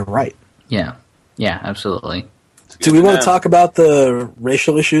see if you're right. Yeah, absolutely. Do we want to talk about the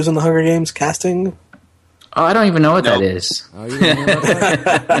racial issues in the Hunger Games casting? Oh, I don't even know what that is. Oh, you don't know about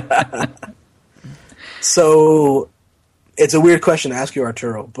that? So... It's a weird question to ask you,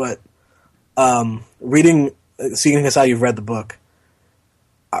 Arturo, but seeing as how you've read the book,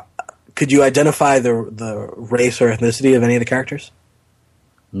 could you identify the race or ethnicity of any of the characters?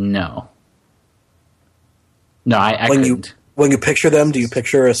 No, I couldn't. When you picture them, do you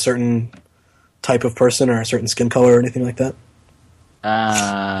picture a certain type of person or a certain skin color or anything like that?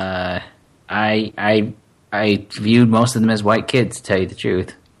 I viewed most of them as white kids, to tell you the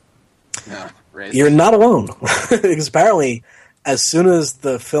truth. No. You're not alone. Because apparently, as soon as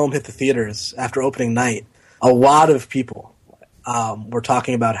the film hit the theaters after opening night, a lot of people were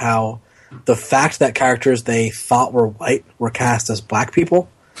talking about how the fact that characters they thought were white were cast as black people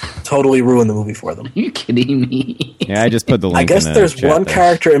totally ruined the movie for them. Are you kidding me? Yeah, I just put the link. I guess in there's one there.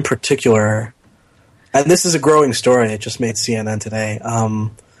 character in particular, and this is a growing story. It just made CNN today.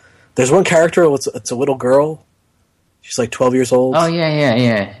 There's one character. It's a little girl. She's like 12 years old. Oh,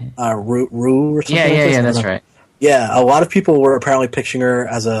 yeah. Rue or something. Yeah, that's right. Yeah, a lot of people were apparently picturing her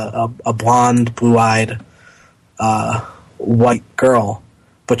as a blonde, blue-eyed, white girl,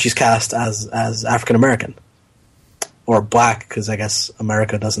 but she's cast as African American or black because I guess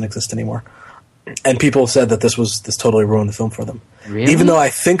America doesn't exist anymore. And people said that this totally ruined the film for them. Really? Even though I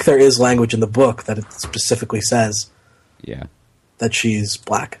think there is language in the book that it specifically says that she's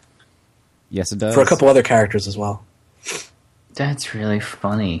black. Yes, it does. For a couple other characters as well. That's really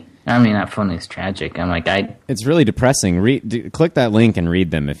funny. I mean, not funny, it's tragic. I'm like, It's really depressing. Click that link and read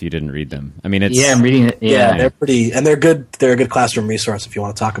them if you didn't read them. I mean, it's... Yeah, I'm reading it. Yeah. They're pretty... And they're good. They're a good classroom resource if you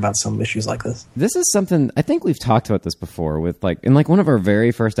want to talk about some issues like this. This is something... I think we've talked about this before with, like... In, like, one of our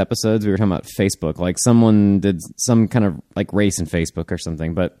very first episodes, we were talking about Facebook. Like, someone did some kind of, like, race in Facebook or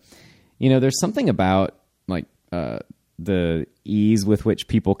something. But, you know, there's something about, like... the ease with which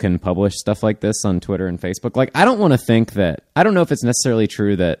people can publish stuff like this on Twitter and Facebook. Like, I don't want to think that... I don't know if it's necessarily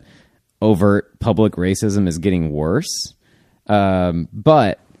true that overt public racism is getting worse.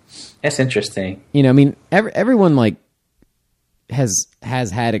 But... That's interesting. You know, I mean, everyone, like, has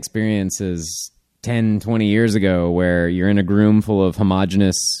had experiences 10, 20 years ago where you're in a room full of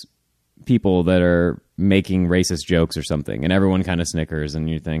homogenous people that are making racist jokes or something, and everyone kind of snickers, and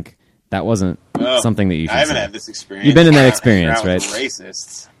you think... That wasn't something that you should I haven't say. had this experience. You've been in that experience, right?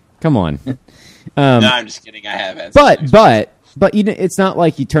 Racists. Come on. No, I'm just kidding. I have had. But you know, it's not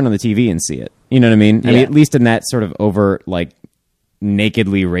like you turn on the TV and see it. You know what I mean? I mean, at least in that sort of overt, like,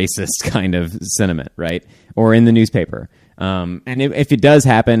 nakedly racist kind of sentiment, right? Or in the newspaper. And if it does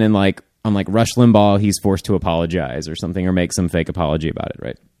happen, and like on like Rush Limbaugh, he's forced to apologize or something, or make some fake apology about it,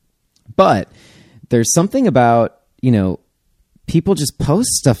 right? But there's something about, you know, people just post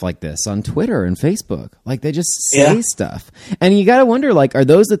stuff like this on Twitter and Facebook. Like, they just say stuff. And you got to wonder, like, are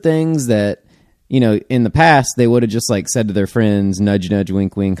those the things that, you know, in the past they would have just, like, said to their friends, nudge, nudge,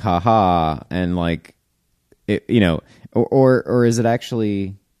 wink, wink, ha ha, and, like, it, you know, or is it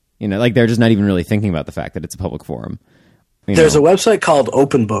actually, you know, like, they're just not even really thinking about the fact that it's a public forum. There's a website called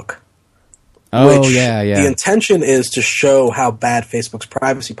Open Book. Oh, which yeah. The intention is to show how bad Facebook's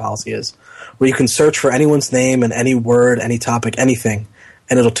privacy policy is, where you can search for anyone's name and any word, any topic, anything,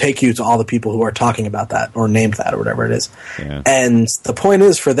 and it'll take you to all the people who are talking about that or named that or whatever it is. Yeah. And the point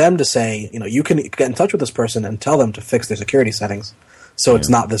is for them to say, you know, you can get in touch with this person and tell them to fix their security settings so it's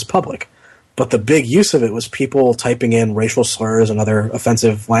not this public. But the big use of it was people typing in racial slurs and other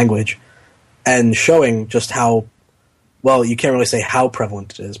offensive language and showing just how, well, you can't really say how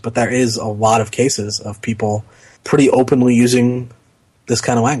prevalent it is, but there is a lot of cases of people pretty openly using this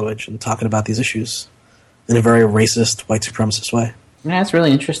kind of language and talking about these issues in a very racist, white supremacist way. Yeah, that's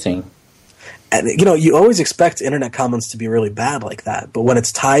really interesting. And, you know, you always expect internet comments to be really bad like that, but when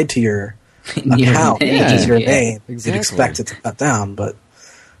it's tied to your account, which is your name, exactly. you'd expect it to cut down, but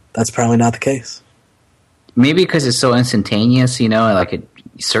that's probably not the case. Maybe because it's so instantaneous, you know, like it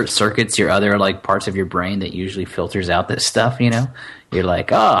circuits your other, like, parts of your brain that usually filters out this stuff, you know? You're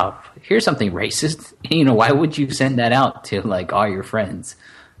like, oh, here's something racist. You know, why would you send that out to, like, all your friends?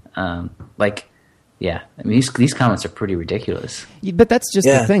 Like, yeah, I mean, these comments are pretty ridiculous. Yeah, but that's just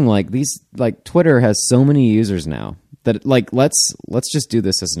the thing. Like, Twitter has so many users now that, like, let's just do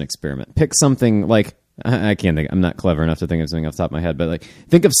this as an experiment. Pick something, like, I can't think. I'm not clever enough to think of something off the top of my head, but, like,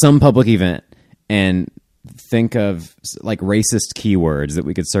 think of some public event and think of, like, racist keywords that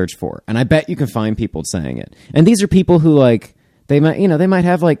we could search for, and I bet you can find people saying it. And these are people who, like, they might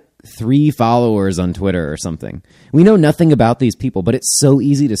have like 3 followers on Twitter or something. We know nothing about these people, but it's so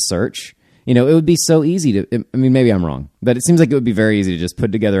easy to search. You know, it would be so easy to, I mean, maybe I'm wrong, but it seems like it would be very easy to just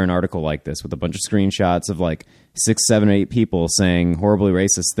put together an article like this with a bunch of screenshots of like 6, 7, 8 people saying horribly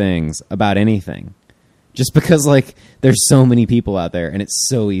racist things about anything. Just because, like, there's so many people out there and it's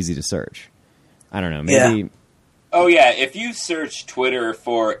so easy to search. I don't know, maybe... Yeah. Oh, yeah, if you search Twitter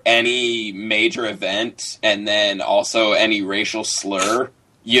for any major event and then also any racial slur,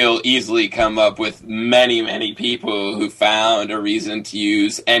 you'll easily come up with many, many people who found a reason to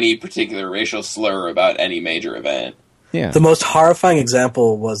use any particular racial slur about any major event. Yeah. The most horrifying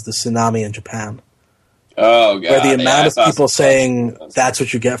example was the tsunami in Japan. Oh, God. Where the amount of people saying, that's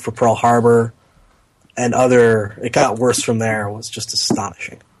what you get for Pearl Harbor, and it got worse from there, was just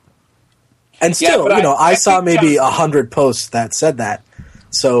astonishing. And still, you know, I saw maybe 100 posts that said that.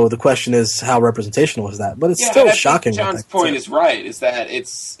 So the question is, how representational was that? But it's still shocking. John's point is right, is that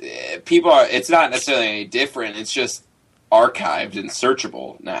it's not necessarily any different. It's just archived and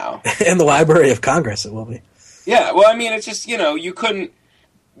searchable now. In the Library of Congress, it will be. Yeah, well, I mean, it's just, you know, you couldn't,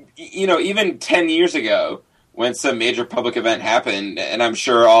 you know, even 10 years ago, when some major public event happened, and I'm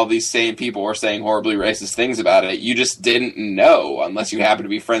sure all these same people were saying horribly racist things about it, you just didn't know unless you happen to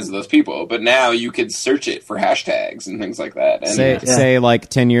be friends with those people. But now you could search it for hashtags and things like that. And say like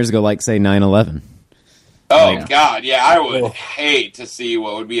 10 years ago, like, say 9/11. Oh, God, yeah, I would hate to see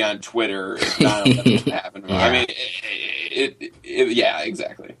what would be on Twitter if 9/11 happened. Yeah. I mean, yeah,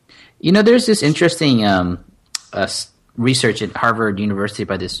 exactly. You know, there's this interesting research at Harvard University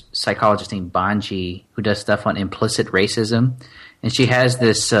by this psychologist named Bonji, who does stuff on implicit racism. And she has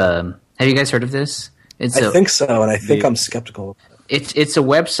this, have you guys heard of this? I think so, and I think I'm skeptical. It's a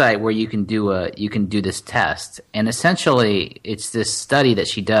website where you can do this test, and essentially it's this study that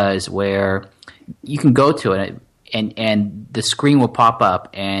she does where you can go to it, and the screen will pop up,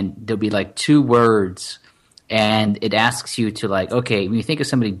 and there'll be like 2 words, and it asks you to like, okay, when you think of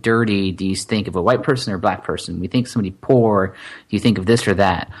somebody dirty, do you think of a white person or a black person? When you think of somebody poor, do you think of this or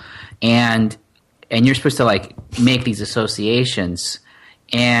that? And you're supposed to like make these associations,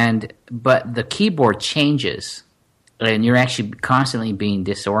 but the keyboard changes, and you're actually constantly being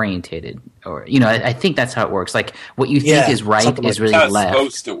disorientated, or I think that's how it works. Like what you think is right is really left. That's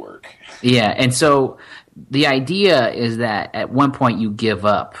supposed to work. Yeah, and so the idea is that at one point you give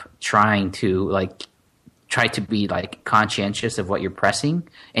up trying to try to be like conscientious of what you're pressing,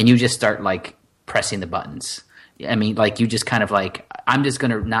 and you just start like pressing the buttons. I mean, like you just kind of like, I'm just going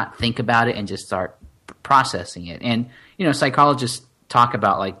to not think about it and just start processing it. And psychologists talk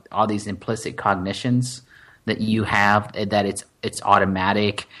about like all these implicit cognitions that you have, that it's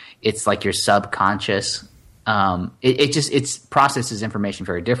automatic. It's like your subconscious. It processes information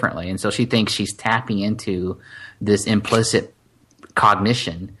very differently. And so she thinks she's tapping into this implicit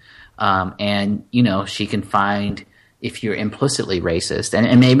cognition. And she can find if you're implicitly racist,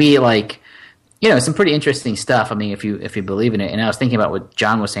 and maybe like, some pretty interesting stuff. I mean, if you believe in it. And I was thinking about what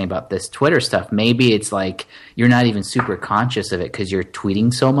John was saying about this Twitter stuff. Maybe it's like you're not even super conscious of it because you're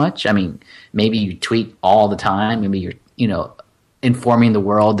tweeting so much. I mean, maybe you tweet all the time. Maybe you're, informing the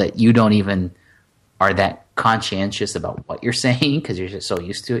world that you don't even are that conscientious about what you're saying because you're just so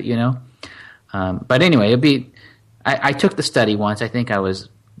used to it, But anyway, I took the study once. I think I was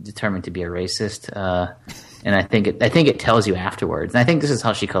determined to be a racist, and I think it tells you afterwards. And I think this is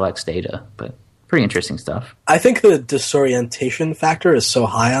how she collects data, but pretty interesting stuff. I think the disorientation factor is so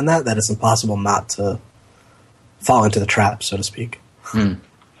high on that it's impossible not to fall into the trap, so to speak.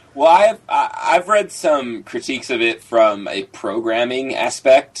 Well, I've read some critiques of it from a programming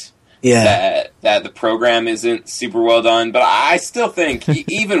aspect. Yeah, that the program isn't super well done, but I still think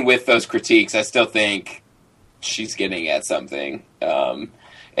even with those critiques, I still think she's getting at something. And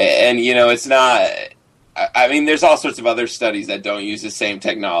it's not. I mean, there's all sorts of other studies that don't use the same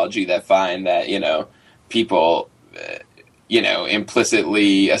technology that find that people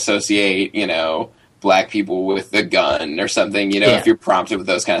implicitly associate black people with the gun or something. If you're prompted with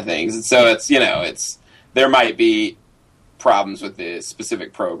those kind of things, and so it's there might be problems with the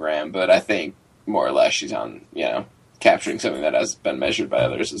specific program, but I think more or less she's on capturing something that has been measured by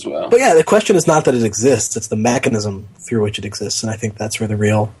others as well. But yeah, the question is not that it exists; it's the mechanism through which it exists, and I think that's where the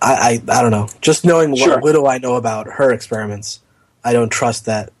real. I don't know. Just knowing what little I know about her experiments, I don't trust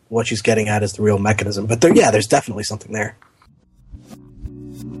that what she's getting at is the real mechanism. But there's definitely something there.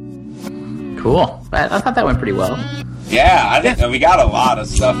 Cool. I thought that went pretty well. Yeah, I think we got a lot of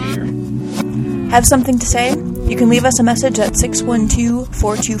stuff here. Have something to say? You can leave us a message at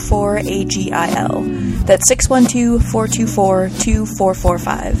 612-424-AGIL. That's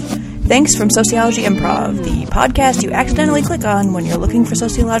 612-424-2445. Thanks from Sociology Improv, the podcast you accidentally click on when you're looking for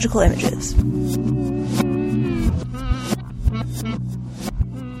sociological images.